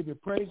glory. We give you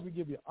praise. We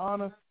give you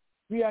honor.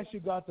 We ask you,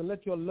 God, to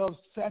let your love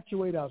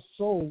saturate our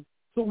soul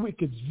so we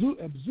could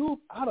absorb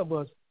out of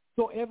us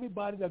so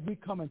everybody that we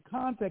come in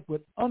contact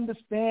with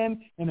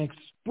understand and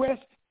express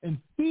and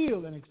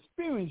feel and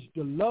experience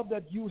the love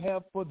that you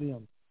have for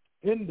them.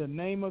 In the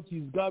name of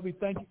Jesus, God, we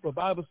thank you for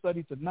Bible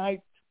study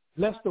tonight.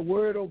 Bless the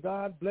word, oh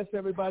God. Bless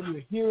everybody who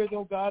hear it,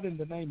 oh God, in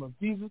the name of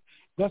Jesus.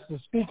 Bless the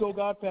speaker, oh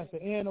God,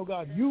 Pastor Ann, oh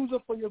God. Use her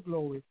for your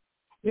glory.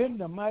 In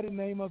the mighty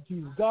name of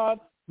Jesus, God,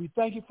 we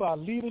thank you for our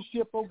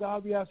leadership, oh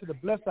God. We ask you to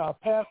bless our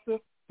pastor,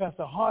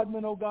 Pastor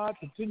Hardman, oh God.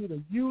 Continue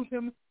to use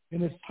him in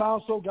his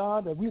house, oh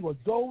God, that we will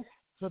go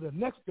to the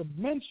next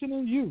dimension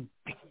in you,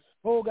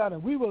 oh God,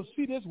 and we will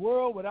see this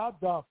world without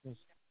darkness.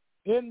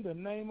 In the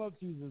name of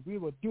Jesus, we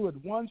will do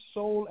it one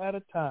soul at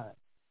a time.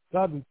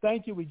 God, we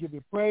thank you. We give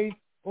you praise.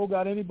 Oh,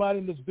 God, anybody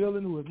in this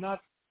building who is not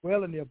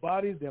well in their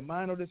bodies, their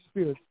mind, or their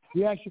spirit,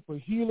 we ask you for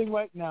healing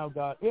right now,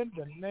 God, in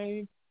the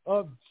name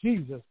of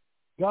Jesus.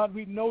 God,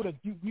 we know that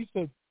we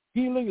said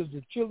healing is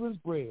the children's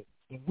bread,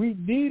 and we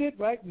need it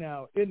right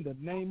now in the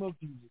name of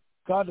Jesus.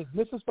 God,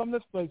 dismiss us from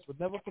this place, but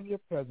never from your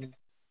presence.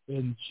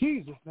 In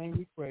Jesus' name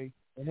we pray,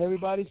 and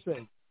everybody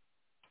say,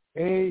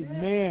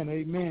 amen,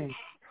 amen.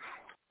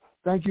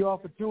 Thank you all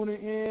for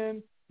tuning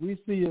in. We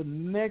see you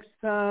next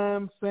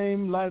time,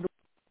 same light.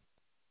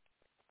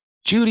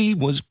 Judy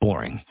was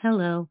boring.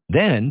 Hello.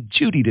 Then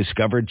Judy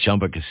discovered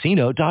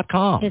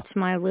ChumbaCasino.com. It's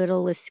my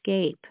little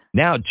escape.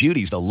 Now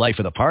Judy's the life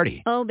of the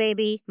party. Oh,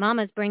 baby,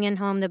 mama's bringing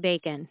home the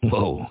bacon.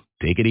 Whoa,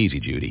 take it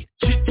easy, Judy.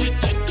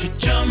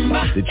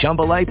 The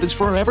Chumba life is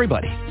for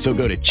everybody. So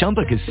go to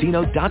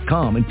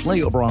ChumbaCasino.com and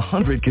play over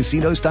 100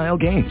 casino-style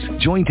games.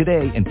 Join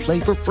today and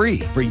play for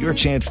free for your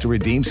chance to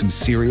redeem some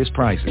serious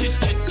prizes.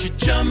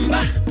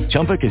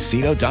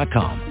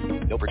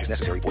 ChumbaCasino.com. No purchase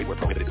necessary. Void where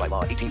prohibited by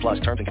law.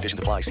 18+ terms and conditions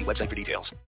apply. See website for details.